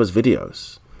post each other's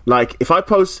videos?" Like if I'll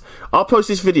post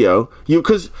this video,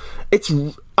 because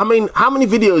how many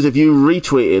videos have you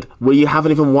retweeted where you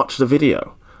haven't even watched the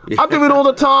video? I do it all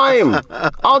the time.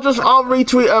 I'll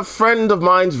retweet a friend of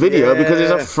mine's video because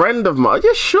it's a friend of mine.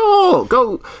 Yeah, sure.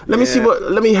 Go. Let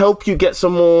me help you get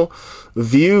some more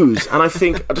views. And I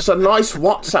think just a nice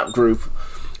WhatsApp group,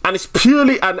 and it's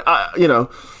purely, and I'd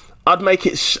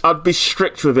be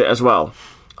strict with it as well.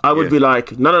 I would be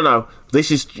like, no. This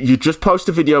is, you just post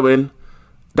a video in.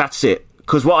 That's it.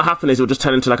 Because what will happen is it'll just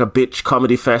turn into like a bitch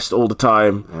comedy fest all the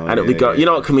time. And it'll be you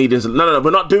know what comedians... No, we're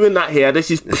not doing that here.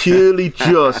 This is purely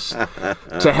just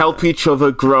to help each other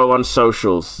grow on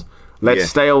socials. Let's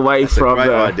stay away from... That's a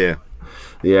great idea.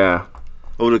 Yeah.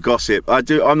 All the gossip.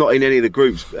 I'm not in any of the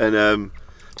groups, and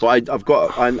but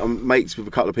I'm mates with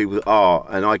a couple of people that are,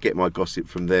 and I get my gossip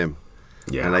from them.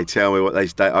 Yeah. And they tell me what I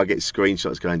get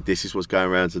screenshots going, "This is what's going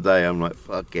around today." I'm like,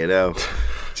 fucking hell.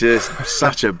 Just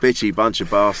such a bitchy bunch of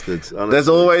bastards.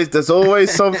 Honestly. There's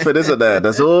always something, isn't there?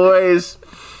 There's always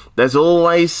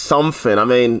something. I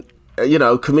mean,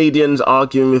 comedians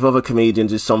arguing with other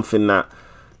comedians is something that,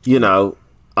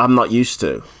 I'm not used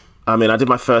to. I mean, I did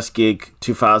my first gig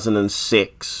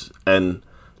 2006, and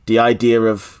the idea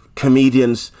of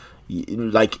comedians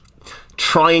like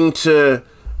trying to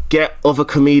get other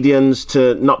comedians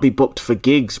to not be booked for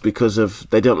gigs because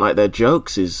they don't like their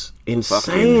jokes is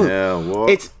insane. Hell,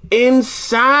 it's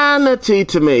insanity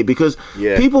to me because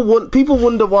people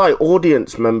wonder why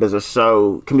audience members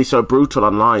can be so brutal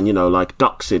online, like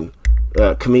doxing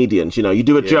comedians. You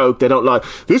do a joke, they don't like,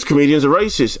 "This comedian's a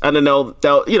racist," and then they'll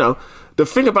the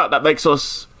thing about that makes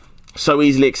us so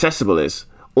easily accessible is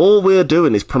all we're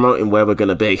doing is promoting where we're going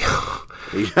to be.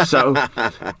 So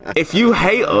if you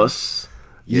hate us,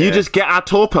 you just get our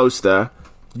tour poster.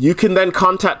 You can then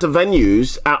contact the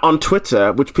venues on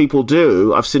Twitter, which people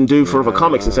do. I've seen do for other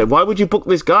comics, and say, "Why would you book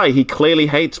this guy? He clearly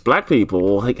hates black people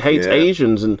or hates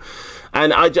Asians." And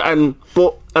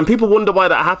people wonder why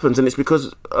that happens, and it's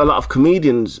because a lot of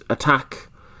comedians attack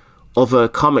other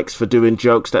comics for doing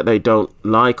jokes that they don't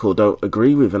like or don't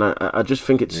agree with, and I just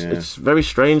think it's very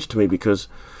strange to me because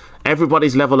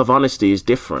everybody's level of honesty is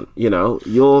different. You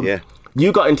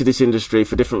got into this industry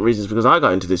for different reasons because I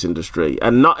got into this industry,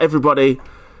 and not everybody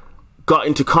got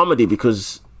into comedy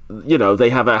because they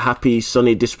have a happy,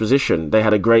 sunny disposition. They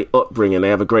had a great upbringing. They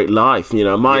have a great life.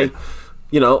 I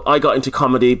got into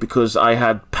comedy because I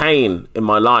had pain in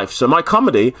my life. So my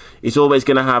comedy is always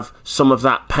going to have some of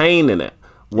that pain in it.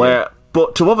 Where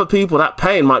But to other people, that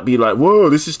pain might be like, whoa,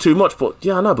 this is too much. But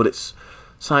yeah, I know, but it's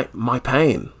like my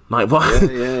pain. Like,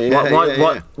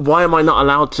 why am I not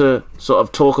allowed to sort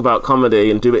of talk about comedy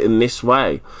and do it in this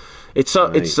way? It's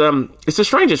the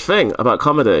strangest thing about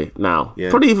comedy now. Yeah.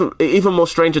 Probably even more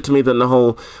stranger to me than the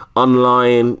whole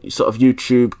online sort of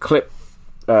YouTube clip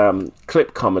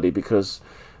comedy, because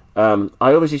I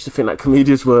always used to think that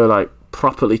comedians were like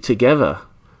properly together.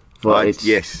 But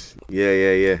yes.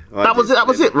 Yeah. That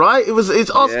was it, right?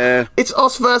 It's us. Yeah. It's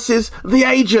us versus the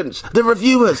agents, the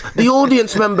reviewers, the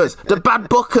audience members, the bad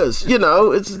bookers. You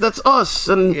know, that's us.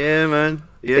 And yeah, man.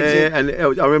 Yeah. And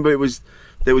I remember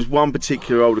there was one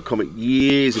particular older comic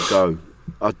years ago.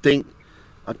 I think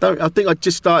I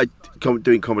just started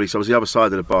doing comedy, so I was the other side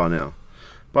of the bar now.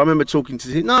 But I remember talking to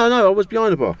him. No, I was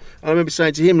behind the bar. And I remember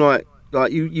saying to him like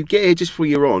you get here just before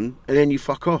you're on, and then you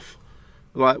fuck off.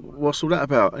 Like, what's all that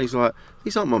about? And he's like,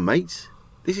 these aren't my mates.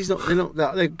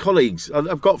 They're colleagues.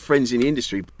 I've got friends in the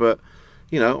industry, but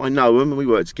you know, I know them and we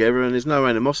work together, and there's no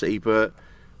animosity. But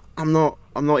I'm not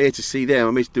here to see them.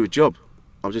 I'm here to do a job.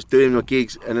 I'm just doing my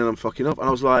gigs, and then I'm fucking off. And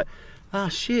I was like,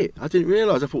 shit! I didn't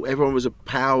realise. I thought everyone was a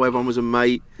pal, everyone was a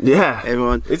mate. Yeah,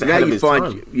 everyone. Now you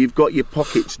find you've got your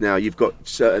pockets. Now you've got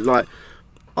certain, like,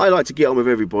 I like to get on with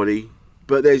everybody,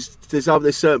 but there's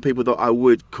certain people that I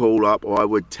would call up or I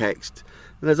would text.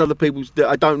 And there's other people that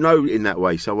I don't know in that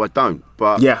way, so I don't.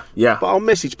 But yeah. But I'll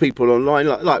message people online,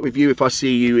 like with you, if I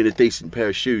see you in a decent pair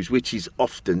of shoes, which is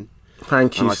often.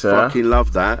 Thank you, sir. I fucking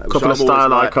love that. Couple of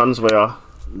style icons we are.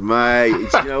 Mate,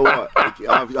 you know what?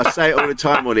 I say it all the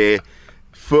time on here.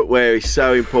 Footwear is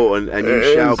so important, and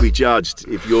you shall be judged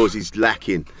if yours is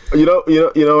lacking. You know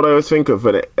what I always think of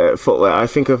when footwear. I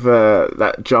think of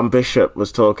that John Bishop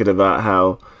was talking about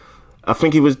how, I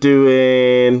think he was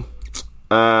doing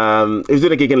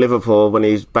a gig in Liverpool when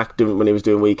he was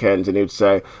doing weekends, and he would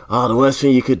say, the worst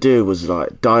thing you could do was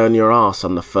like die on your arse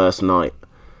on the first night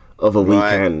of a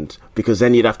weekend, because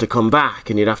then you'd have to come back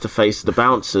and you'd have to face the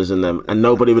bouncers and them, and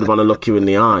nobody would want to look you in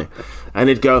the eye. And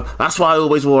he'd go, that's why I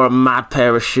always wore a mad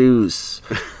pair of shoes.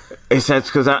 He said,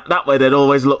 because that way they'd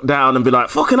always look down and be like,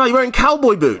 fucking hell, you're wearing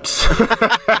cowboy boots.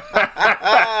 That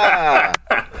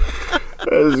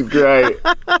was great.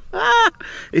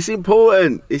 It's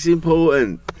important.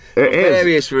 For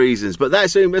various reasons, but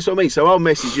that's what I mean. So I'll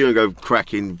message you and go,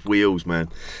 cracking wheels, man.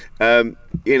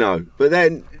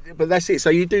 But that's it. So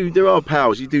you do. There are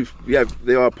pals.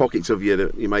 There are pockets of you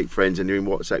that you make friends and you're in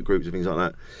WhatsApp groups and things like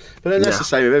that. But then that's the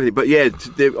same with everything. But yeah,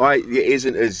 it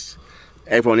isn't as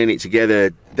everyone in it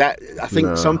together. That I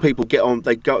think some people get on.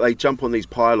 They jump on these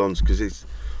pylons because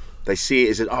they see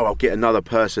it as I'll get another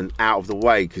person out of the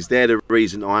way because they're the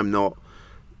reason I'm not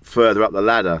further up the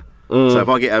ladder. So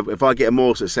if I get a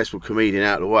more successful comedian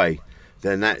out of the way,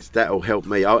 then that'll help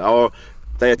me. Or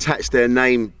they attach their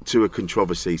name to a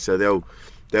controversy, so they'll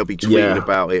be tweeting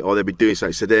about it, or they'll be doing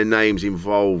something, so their name's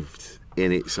involved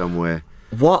in it somewhere.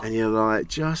 What? And you're like,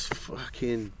 just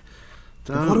fucking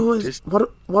don't.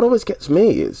 What always gets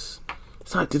me is,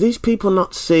 it's like, do these people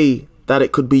not see that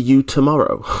it could be you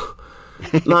tomorrow?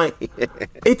 Like,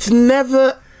 it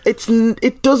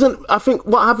doesn't. I think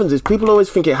what happens is people always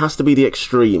think it has to be the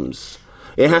extremes.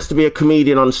 It has to be a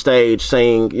comedian on stage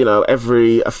saying,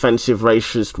 every offensive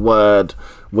racist word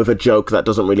with a joke that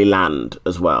doesn't really land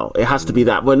as well. It has to be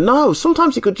that. Well, no,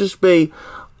 sometimes it could just be,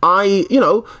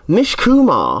 Nish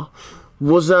Kumar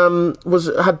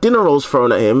had dinner rolls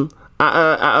thrown at him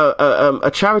at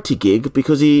a charity gig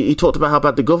because he talked about how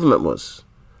bad the government was.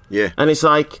 Yeah. And it's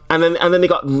like, and then he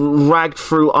got ragged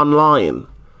through online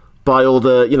by all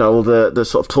the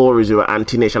sort of Tories who are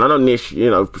anti-Nish. And I know Nish,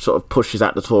 sort of pushes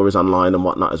out the Tories online and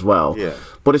whatnot as well. Yeah.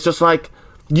 But it's just like,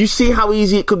 you see how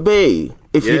easy it could be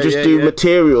if you just do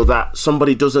material that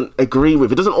somebody doesn't agree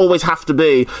with. It doesn't always have to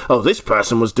be, this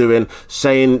person was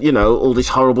saying, all this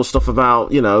horrible stuff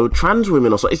about, trans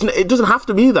women or something. It doesn't have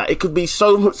to be that. It could be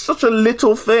such a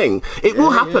little thing. It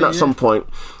will happen at some point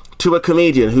to a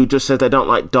comedian who just says they don't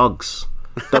like dogs.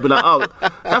 They'll be like,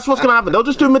 that's what's going to happen. They'll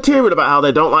just do material about how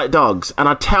they don't like dogs. And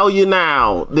I tell you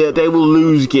now, they will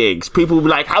lose gigs. People will be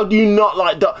like, how do you not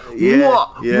like dogs?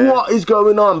 What is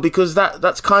going on? Because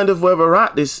that's kind of where we're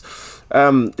at, this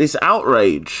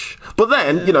outrage. But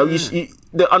then, you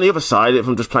on the other side, if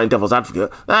I'm just playing devil's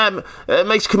advocate, it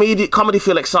makes comedy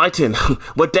feel exciting.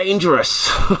 We're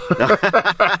dangerous.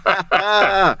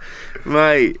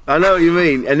 Mate, I know what you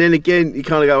mean. And then again, you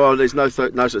kind of go, there's no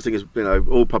such thing as,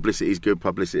 all publicity is good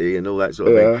publicity and all that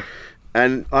sort of thing.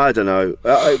 And I don't know,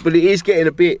 but it is getting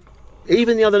a bit.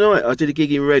 Even the other night, I did a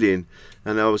gig in Reading,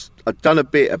 and I'd done a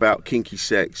bit about kinky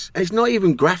sex. And it's not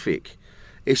even graphic.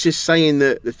 It's just saying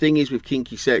that the thing is with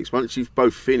kinky sex, once you've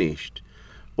both finished,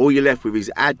 all you're left with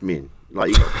is admin. Like,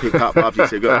 you've got to pick up after you,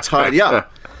 so you've got to tidy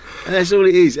up. And that's all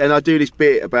it is. And I do this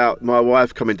bit about my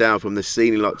wife coming down from the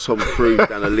ceiling like Tom Cruise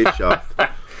down a lift shaft.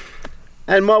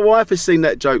 And my wife has seen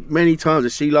that joke many times,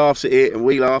 and she laughs at it, and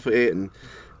we laugh at it.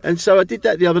 And so I did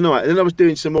that the other night, and then I was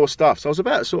doing some more stuff. So I was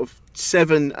about sort of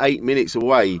 7-8 minutes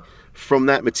away from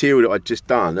that material that I'd just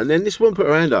done. And then this woman put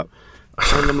her hand up.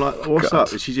 And I'm like, what's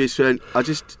up? And she just went,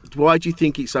 why do you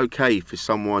think it's okay for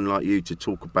someone like you to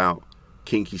talk about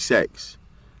kinky sex?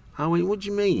 I went, what do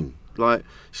you mean? Like,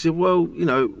 she said, well, you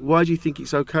know, why do you think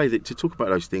it's okay to talk about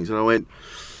those things? And I went,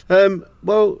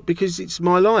 well, because it's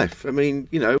my life. I mean,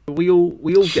 you know, we all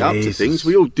get up to things.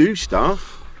 We all do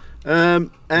stuff. And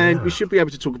we should be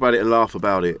able to talk about it and laugh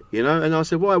about it, you know? And I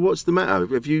said, why? What's the matter?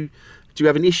 Do you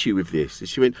have an issue with this? And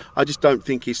she went, I just don't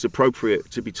think it's appropriate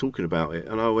to be talking about it.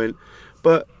 And I went,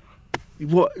 but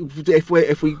what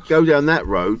if we go down that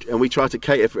road and we try to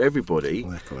cater for everybody,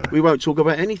 we won't talk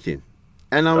about anything.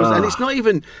 And and it's not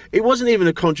even. It wasn't even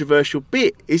a controversial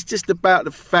bit. It's just about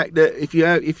the fact that if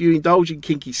you indulge in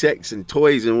kinky sex and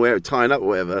toys and tying up or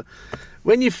whatever,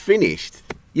 when you've finished,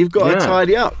 you've got to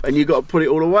tidy up and you've got to put it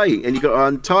all away and you've got to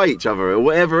untie each other or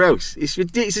whatever else. It's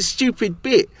ridiculous. It's a stupid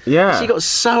bit. Yeah. She got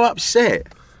so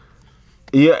upset.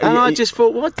 Yeah. And I just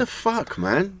thought, what the fuck,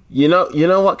 man? You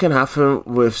know what can happen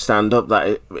with stand-up?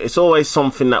 That it's always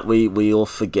something that we all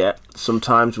forget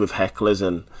sometimes with hecklers,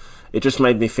 and it just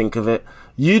made me think of it.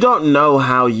 You don't know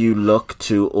how you look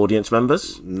to audience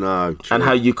members. No, true. And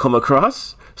how you come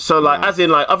across. So, like, as in,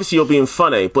 like, obviously you're being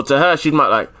funny, but to her, she might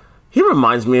like, he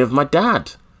reminds me of my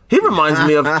dad. He reminds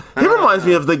me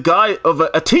of the guy of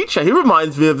a teacher. He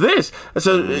reminds me of this. And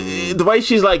so the way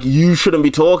she's like, you shouldn't be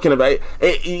talking about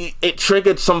it, it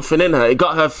triggered something in her. It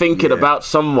got her thinking about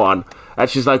someone. And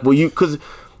she's like, well, because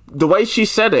the way she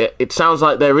said it, it sounds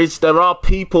like there are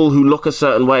people who look a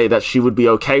certain way that she would be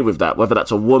okay with that, whether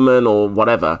that's a woman or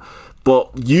whatever.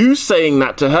 But you saying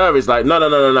that to her is like,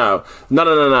 no.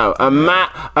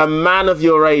 A man of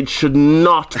your age should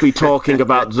not be talking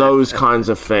about those kinds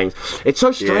of things. It's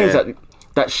so strange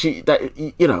that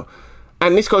you know,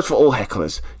 and this goes for all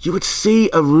hecklers. You would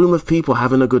see a room of people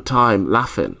having a good time,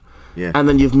 laughing. Yeah. And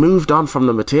then you've moved on from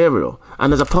the material,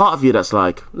 and there's a part of you that's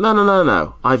like,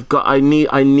 no. I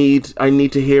need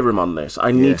to hear him on this.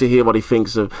 I need to hear what he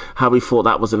thinks of how he thought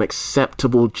that was an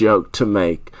acceptable joke to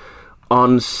make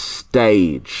on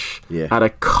stage at a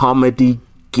comedy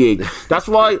gig. That's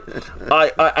why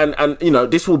I you know,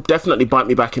 this will definitely bite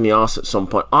me back in the arse at some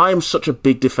point. I am such a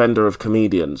big defender of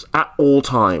comedians at all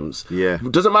times. Yeah,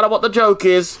 it doesn't matter what the joke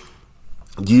is.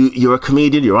 You're a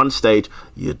comedian. You're on stage.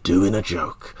 You're doing a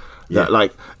joke. Yeah.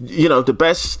 Like, you know, the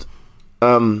best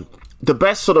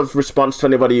sort of response to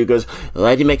anybody who goes,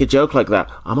 why do you make a joke like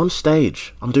that? I'm on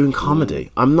stage. I'm doing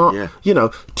comedy. I'm not, you know,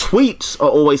 tweets are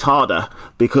always harder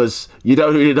because you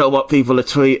don't really know what people are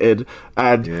tweeting.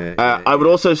 And I would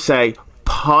also say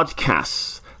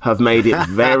podcasts have made it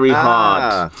very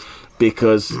hard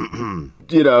because,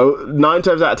 you know, 9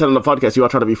 times out of 10 on the podcast, you are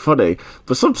trying to be funny,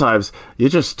 but sometimes you're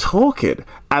just talking,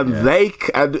 and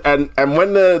and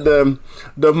when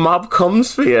the mob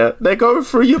comes for you, they're going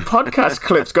through your podcast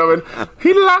clips, going,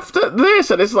 he laughed at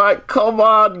this, and it's like, come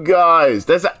on, guys.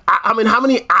 I mean, how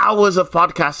many hours of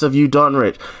podcasts have you done,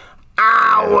 Rich?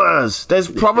 Hours. There's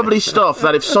probably stuff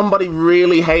that if somebody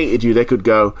really hated you, they could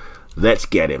go, let's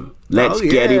get him. Let's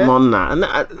get him on that. And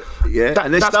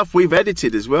and there's stuff we've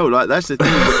edited as well. Like, that's the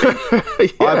thing.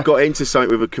 I've got into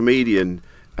something with a comedian,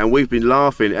 and we've been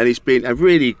laughing, and it's been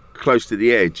really close to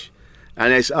the edge.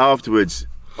 And it's afterwards,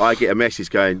 I get a message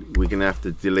going, we're going to have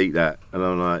to delete that. And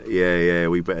I'm like, yeah,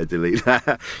 we better delete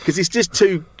that. Because it's just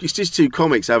two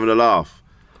comics having a laugh.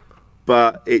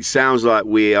 But it sounds like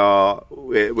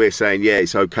we're saying,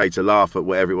 it's okay to laugh at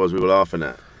whatever it was we were laughing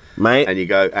at. Mate. And you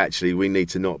go, actually, we need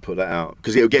to not put that out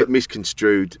because it'll get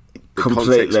misconstrued. The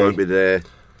context won't be there.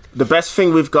 The best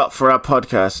thing we've got for our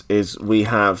podcast is we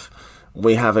have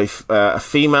a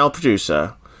female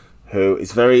producer who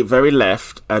is very, very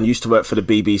left and used to work for the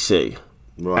BBC.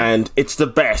 Right. And it's the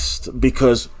best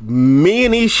because me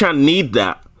and Ishan need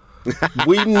that.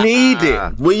 We need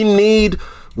it.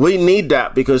 We need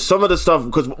that because some of the stuff,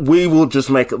 because we will just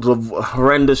make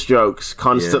horrendous jokes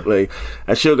constantly.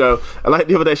 And she'll go, like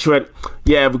the other day, she went,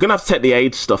 we're going to have to take the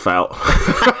AIDS stuff out.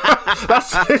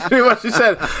 That's literally what she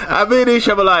said. I mean,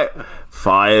 Isha were like,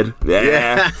 fired.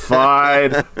 Yeah,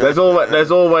 fired. There's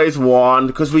always one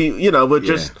because we're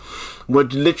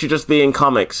literally just being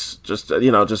comics, just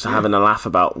having a laugh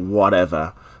about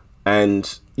whatever.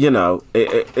 And, you know,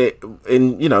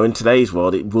 in today's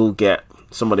world, it will get,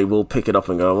 somebody will pick it up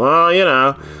and go, well, you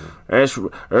know, this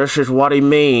is what he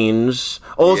means.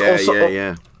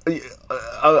 Also,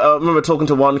 I remember talking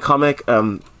to one comic,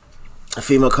 a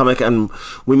female comic, and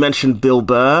we mentioned Bill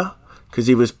Burr because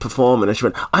he was performing, and she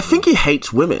went, "I think he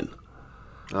hates women,"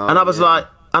 and I was like,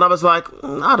 I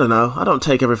don't know. I don't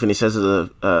take everything he says as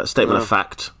a statement of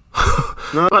fact.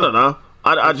 No, I don't know.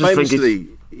 I just think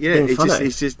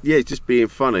it's just being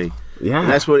funny. Yeah, and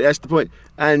that's the point.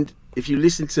 And if you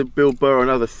listen to Bill Burr on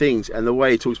other things and the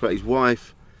way he talks about his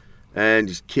wife and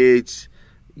his kids,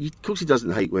 of course he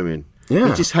doesn't hate women. Yeah.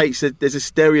 He just hates that there's a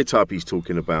stereotype he's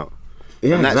talking about.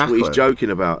 Yeah, and that's exactly what he's joking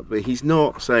about. But he's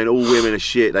not saying all women are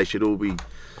shit, they should all be,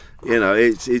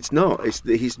 it's not.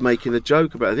 He's making a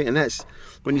joke about it. I think, and that's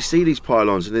when you see these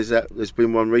pylons, and there's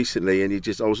been one recently, and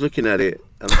I was looking at it.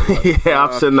 And I'm like, yeah,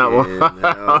 I've seen that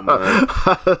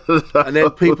one. And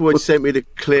then people had sent me the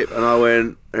clip, and I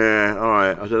went, all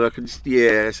right. I said,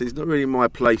 so it's not really my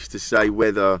place to say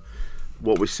whether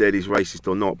what was said is racist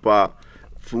or not. But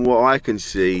from what I can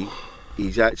see,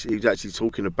 he's actually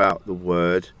talking about the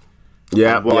word,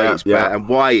 and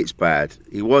why it's bad.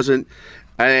 He wasn't,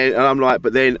 and I'm like,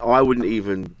 but then I wouldn't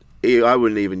even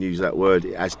use that word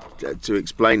as to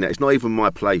explain that. It's not even my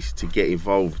place to get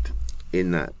involved in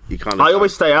that. I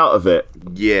always stay out of it.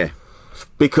 Yeah,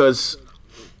 because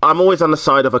I'm always on the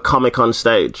side of a comic on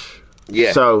stage.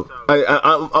 Yeah. So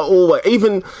I always,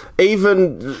 even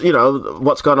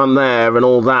what's going on there and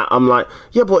all that. I'm like,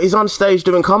 yeah, but he's on stage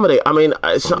doing comedy. I mean,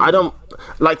 I don't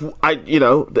like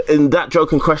in that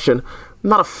joke in question. I'm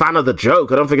not a fan of the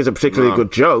joke. I don't think it's a particularly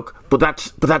good joke, but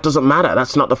that doesn't matter.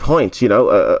 That's not the point.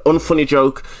 Unfunny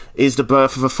joke is the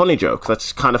birth of a funny joke.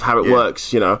 That's kind of how it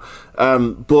works. But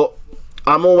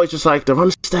I'm always just like, they're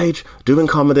on stage doing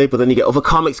comedy, but then you get other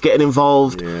comics getting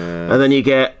involved, and then you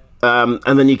get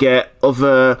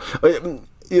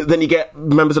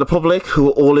members of the public who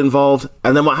are all involved,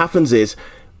 and then what happens is,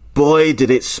 boy, did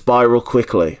it spiral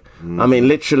quickly. I mean,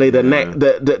 literally,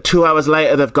 the 2 hours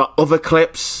later, they've got other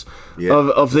clips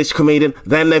of this comedian.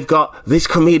 Then they've got this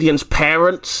comedian's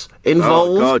parents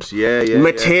involved. Oh, God,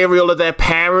 material of their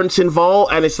parents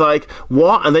involved, and it's like,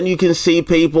 what? And then you can see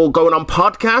people going on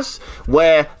podcasts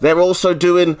where they're also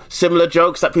doing similar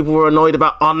jokes that people were annoyed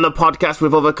about on the podcast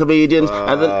with other comedians,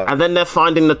 and then they're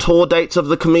finding the tour dates of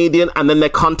the comedian, and then they're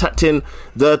contacting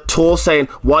the tour saying,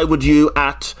 why would you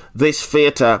at this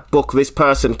theatre book this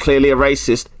person, clearly a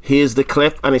racist? Here's the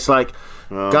clip. And it's like,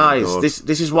 guys, God.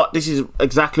 This is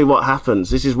exactly what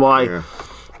happens. This is why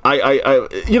I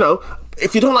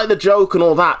if you don't like the joke and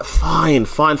all that, fine.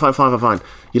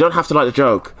 You don't have to like the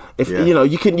joke. If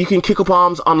you can kick up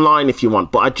arms online if you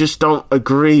want, but I just don't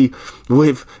agree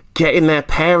with getting their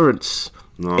parents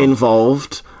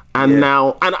involved. And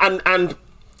now and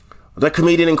the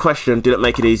comedian in question didn't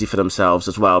make it easy for themselves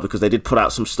as well, because they did put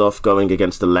out some stuff going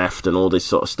against the left and all this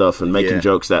sort of stuff, and making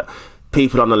jokes that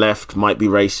people on the left might be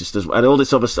racist as well, and all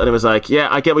this other stuff. And it was like, yeah,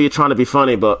 I get where you're trying to be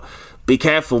funny, but be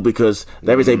careful, because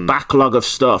there is a backlog of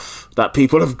stuff that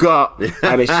people have got,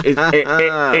 and it's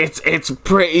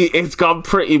gone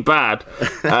pretty bad.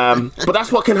 But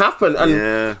that's what can happen.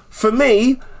 And for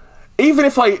me, even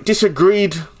if I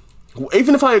agreed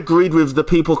with the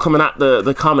people coming at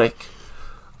the comic,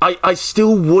 I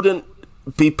still wouldn't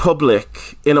be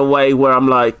public in a way where I'm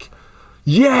like,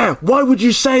 yeah, why would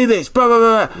you say this? Blah,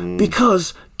 blah, blah.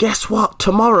 Because guess what?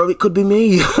 Tomorrow it could be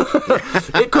me.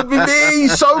 It could be me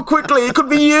so quickly. It could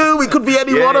be you. It could be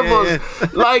any one of us.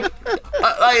 Like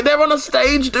they're on a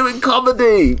stage doing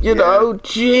comedy. You know,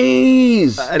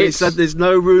 jeez. And it's like there's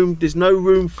no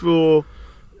room for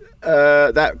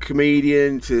that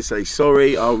comedian to say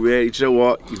sorry. Oh, really? Do you know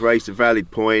what? You've raised a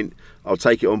valid point. I'll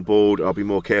take it on board. I'll be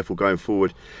more careful going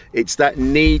forward. It's that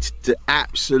need to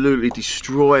absolutely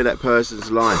destroy that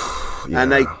person's life.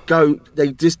 And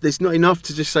it's not enough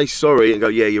to just say sorry and go,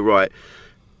 yeah, you're right.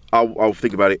 I'll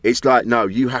think about it. It's like, no,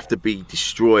 you have to be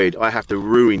destroyed. I have to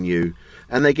ruin you.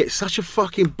 And they get such a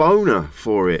fucking boner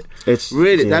for it. It's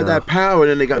really that power.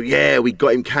 And then they go, yeah, we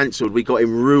got him cancelled. We got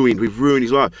him ruined. We've ruined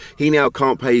his life. He now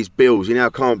can't pay his bills. He now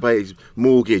can't pay his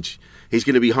mortgage. He's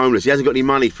going to be homeless. He hasn't got any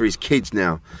money for his kids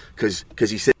now because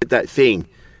he said that thing.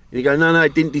 And you go, no, I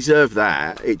didn't deserve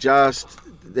that.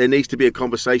 There needs to be a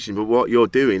conversation. But what you're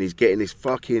doing is getting this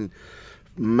fucking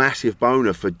massive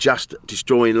boner for just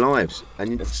destroying lives.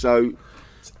 And so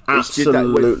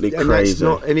absolutely crazy.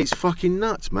 And it's fucking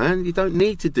nuts, man. You don't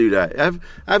need to do that. Have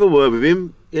a word with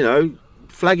him.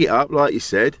 Flag it up like you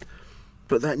said.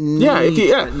 But that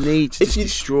need to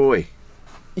destroy.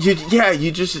 Just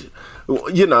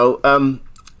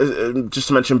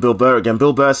to mention Bill Burr again.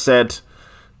 Bill Burr said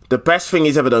the best thing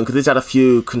he's ever done, because he's had a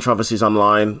few controversies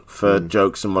online for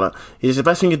jokes and whatnot. He said the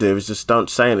best thing you do is just don't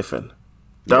say anything.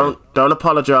 Don't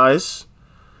apologise.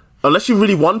 unless you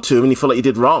really want to and you feel like you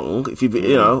did wrong, if you've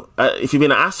if you've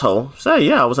been an asshole, say,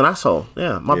 yeah, I was an asshole.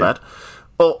 Yeah, my bad.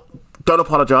 Or don't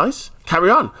apologise. Carry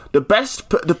on. I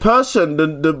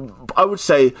would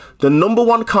say the number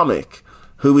one comic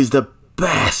who is the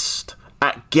best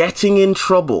at getting in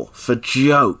trouble for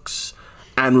jokes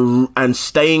and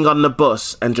staying on the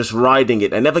bus and just riding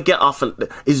it and never get off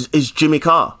is Jimmy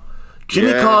Carr.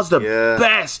 Jimmy Carr's the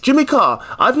best. Jimmy Carr,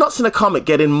 I've not seen a comic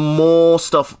get in more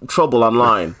trouble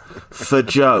online for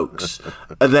jokes.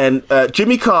 And then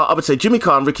Jimmy Carr, I would say Jimmy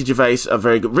Carr and Ricky Gervais are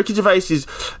very good. Ricky Gervais is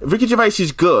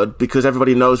good because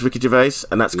everybody knows Ricky Gervais,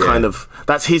 and that's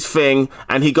that's his thing.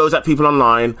 And he goes at people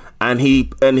online, and he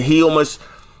almost,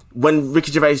 when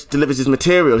Ricky Gervais delivers his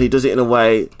material, he does it in a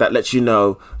way that lets you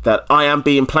know that I am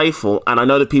being playful, and I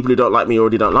know the people who don't like me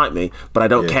already don't like me, but I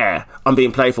don't care. I'm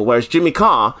being playful. Whereas Jimmy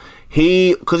Carr,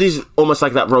 because he's almost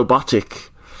like that robotic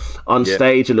on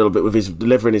stage a little bit with his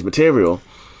delivering his material,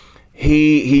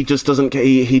 he just doesn't.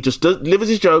 He just delivers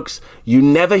his jokes. You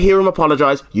never hear him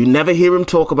apologise. You never hear him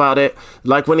talk about it.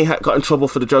 Like when he got in trouble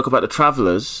for the joke about the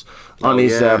Travellers on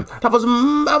his. That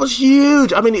was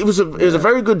huge. I mean, it was a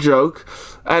very good joke,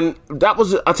 and that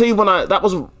was. I tell you, that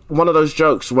was one of those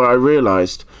jokes where I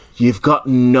realised you've got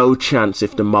no chance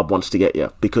if the mob wants to get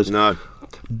you because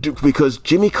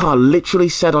Jimmy Carr literally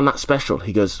said on that special,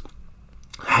 he goes,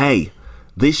 "Hey,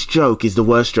 this joke is the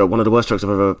worst joke, one of the worst jokes I've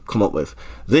ever come up with.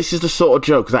 This is the sort of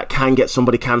joke that can get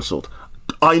somebody cancelled.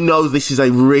 I know this is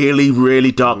a really,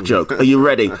 really dark joke. Are you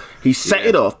ready?" He set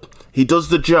it up. He does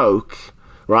the joke,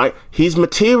 right? His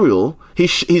material,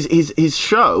 his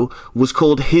show was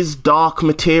called His Dark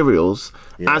Materials,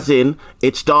 as in,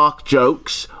 it's dark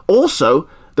jokes. Also,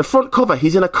 the front cover,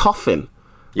 he's in a coffin.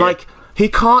 Like, he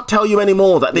can't tell you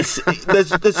anymore that there's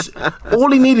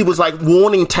all he needed was like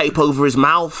warning tape over his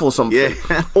mouth or something.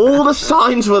 All the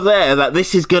signs were there that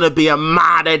this is going to be a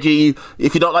mad, edgy,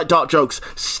 if you don't like dark jokes,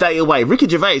 stay away. Ricky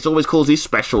Gervais always calls his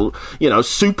special,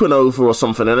 Supernova or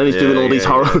something, and then he's doing all these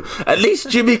horror. At least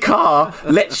Jimmy Carr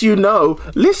lets you know,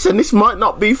 listen, this might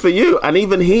not be for you. And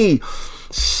even he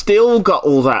still got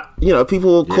all that,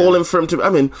 people calling for him to, I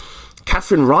mean,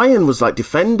 Catherine Ryan was like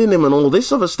defending him and all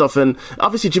this other stuff, and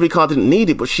obviously Jimmy Carr didn't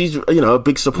need it, but she's a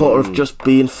big supporter of just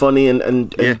being funny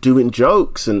and doing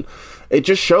jokes, and it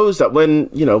just shows that when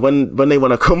they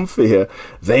want to come for you,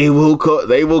 they will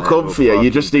come for you.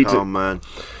 You just need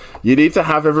you need to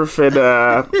have everything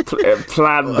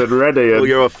planned and ready. All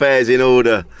your affairs in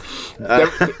order.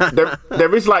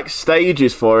 There is like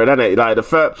stages for it, isn't it? Like I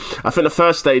think the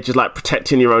first stage is like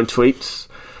protecting your own tweets.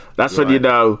 That's when you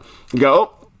go,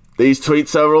 oh, these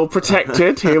tweets are all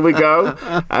protected. Here we go,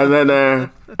 and then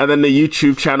the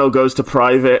YouTube channel goes to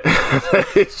private.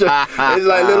 it's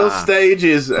like little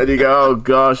stages, and you go, "Oh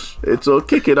gosh, it's all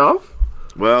kicking off."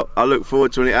 Well, I look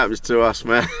forward to when it happens to us,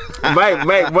 man.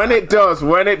 mate. When it does,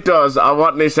 I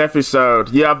want this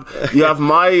episode. You have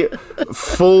my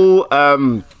full.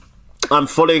 I'm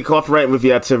fully cooperating with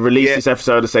you to release this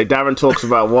episode and say Darren talks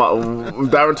about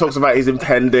his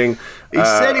impending. He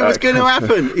said it was going to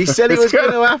happen. He said it was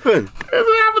going to happen. It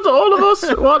will happen to all of us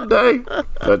one day.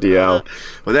 Bloody hell.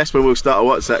 Well, that's when we'll start a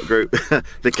WhatsApp group.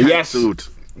 The cancelled.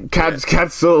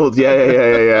 Cancelled.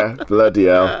 Yeah. Bloody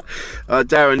hell.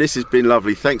 Darren, this has been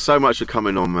lovely. Thanks so much for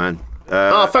coming on, man.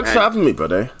 Thanks for having me,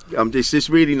 buddy. It's just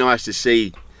really nice to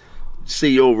see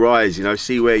your rise,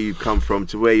 see where you've come from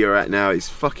to where you're at now. It's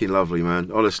fucking lovely, man.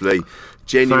 Honestly,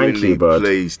 genuinely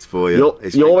pleased for you.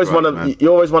 You're always one of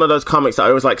those comics that I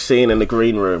always like seeing in the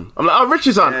green room. I'm like, oh, Rich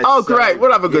is on. Great,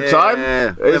 we'll have a good time.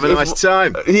 We'll have a nice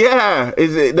time. Yeah,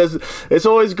 it's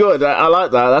always good. I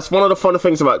like that. That's one of the fun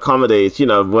things about comedy. It's,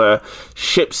 where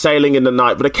ships sailing in the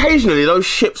night, but occasionally those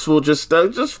ships will just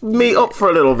meet up for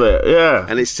a little bit. Yeah,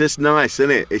 and it's just nice,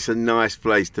 isn't it? It's a nice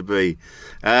place to be.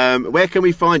 Where can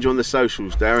we find you on the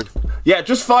socials, Darren? Yeah,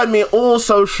 just find me all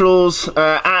socials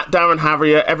at Darren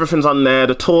Harriot. Everything's on there.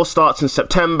 The tour starts in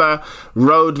September.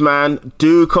 Roadman,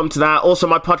 do come to that. Also,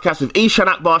 my podcast with Ishan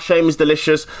Akbar, Shame is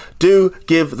Delicious. Do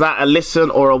give that a listen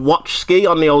or a watch ski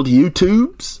on the old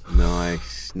YouTubes.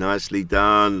 Nice. Nicely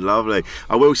done. Lovely.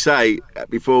 I will say,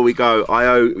 before we go,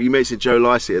 you mentioned Joe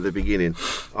Lycett at the beginning.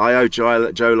 I owe Joe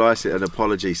Lycett an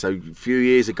apology. So a few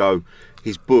years ago,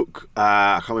 his book,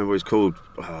 I can't remember what it's called,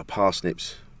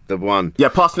 Parsnips, the one. Yeah,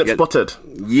 Parsnips Buttered.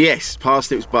 Yes,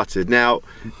 Parsnips Buttered. Now,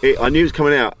 I knew it was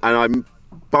coming out, and I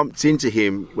bumped into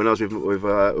him when I was with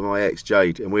my ex,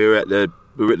 Jade, and we were at the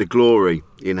Glory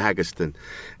in Haggerston,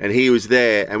 and he was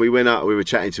there, and we went up, we were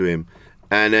chatting to him,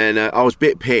 and then I was a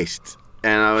bit pissed,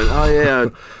 and I went, oh yeah,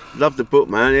 I love the book,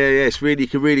 man, yeah, it's really, you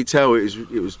can really tell it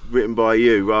was written by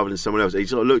you rather than someone else. He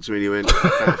sort of looked at me and he went,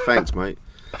 thanks, mate.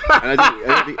 And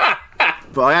I didn't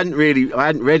But I hadn't read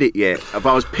it yet. But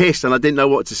I was pissed and I didn't know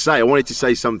what to say. I wanted to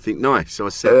say something nice, so I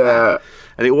said that.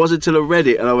 And it wasn't until I read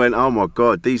it and I went, oh my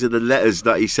God, these are the letters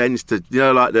that he sends to,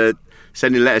 like the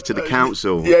sending letters to the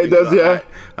council. Yeah, he does, like yeah. That.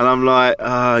 And I'm like,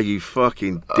 you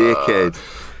fucking dickhead.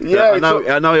 Yeah,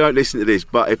 I know he won't listen to this,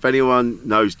 but if anyone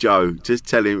knows Joe, just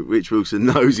tell him Rich Wilson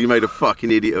knows he made a fucking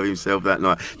idiot of himself that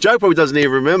night. Joe probably doesn't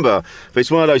even remember, but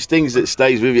it's one of those things that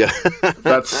stays with you.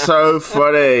 That's so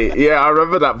funny. Yeah, I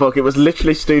remember that book. It was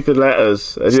literally stupid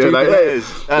letters. And stupid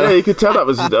letters. Yeah, you could tell that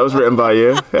was written by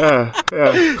you. Yeah.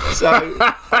 So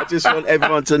I just want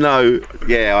everyone to know,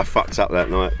 I fucked up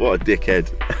that night. What a dickhead.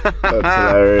 That's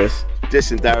hilarious.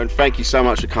 Listen, Darren, thank you so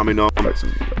much for coming on.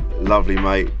 Lovely,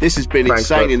 mate. This has been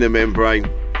Insane in the Membrane.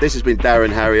 This has been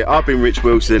Darren Harriot. I've been Rich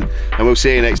Wilson, and we'll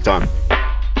see you next time.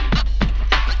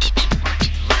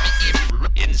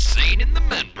 Insane in the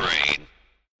Membrane.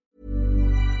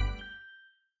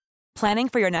 Planning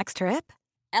for your next trip?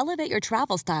 Elevate your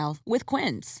travel style with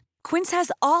Quince. Quince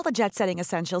has all the jet-setting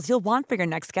essentials you'll want for your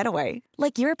next getaway,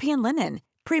 like European linen,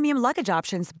 premium luggage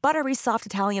options, buttery soft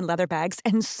Italian leather bags,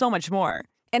 and so much more.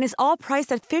 And is all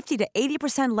priced at 50 to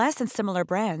 80% less than similar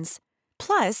brands.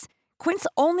 Plus, Quince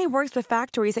only works with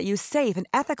factories that use safe and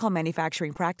ethical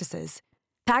manufacturing practices.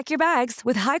 Pack your bags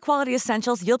with high-quality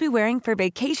essentials you'll be wearing for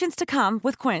vacations to come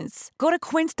with Quince. Go to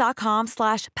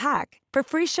quince.com/pack for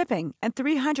free shipping and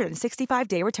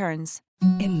 365-day returns.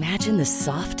 Imagine the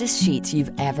softest sheets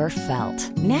you've ever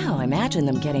felt. Now imagine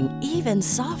them getting even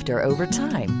softer over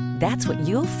time. That's what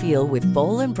you'll feel with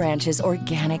Boll & Branch's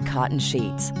organic cotton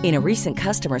sheets. In a recent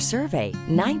customer survey,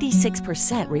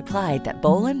 96% replied that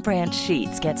Boll & Branch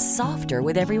sheets get softer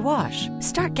with every wash.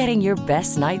 Start getting your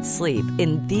best night's sleep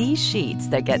in these sheets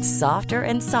that get softer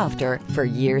and softer for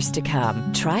years to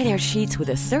come. Try their sheets with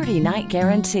a 30-night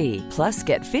guarantee. Plus,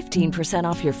 get 15%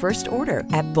 off your first order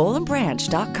at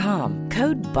bollandbranch.com.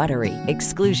 Code BUTTERY.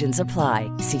 Exclusions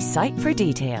apply. See site for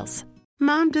details.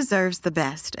 Mom deserves the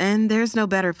best, and there's no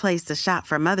better place to shop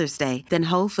for Mother's Day than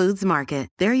Whole Foods Market.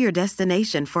 They're your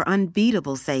destination for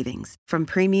unbeatable savings, from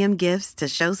premium gifts to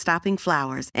show-stopping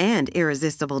flowers and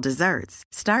irresistible desserts.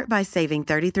 Start by saving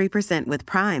 33% with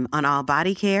Prime on all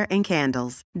body care and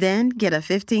candles. Then get a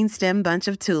 15-stem bunch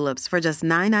of tulips for just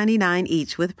 $9.99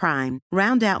 each with Prime.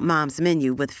 Round out Mom's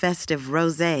menu with festive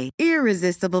rosé,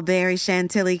 irresistible berry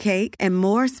chantilly cake, and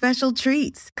more special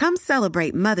treats. Come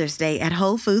celebrate Mother's Day at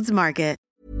Whole Foods Market.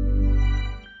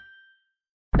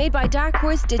 Made by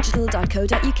darkhorse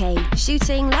digital.co.uk.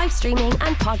 Shooting, live streaming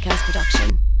and podcast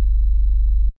production.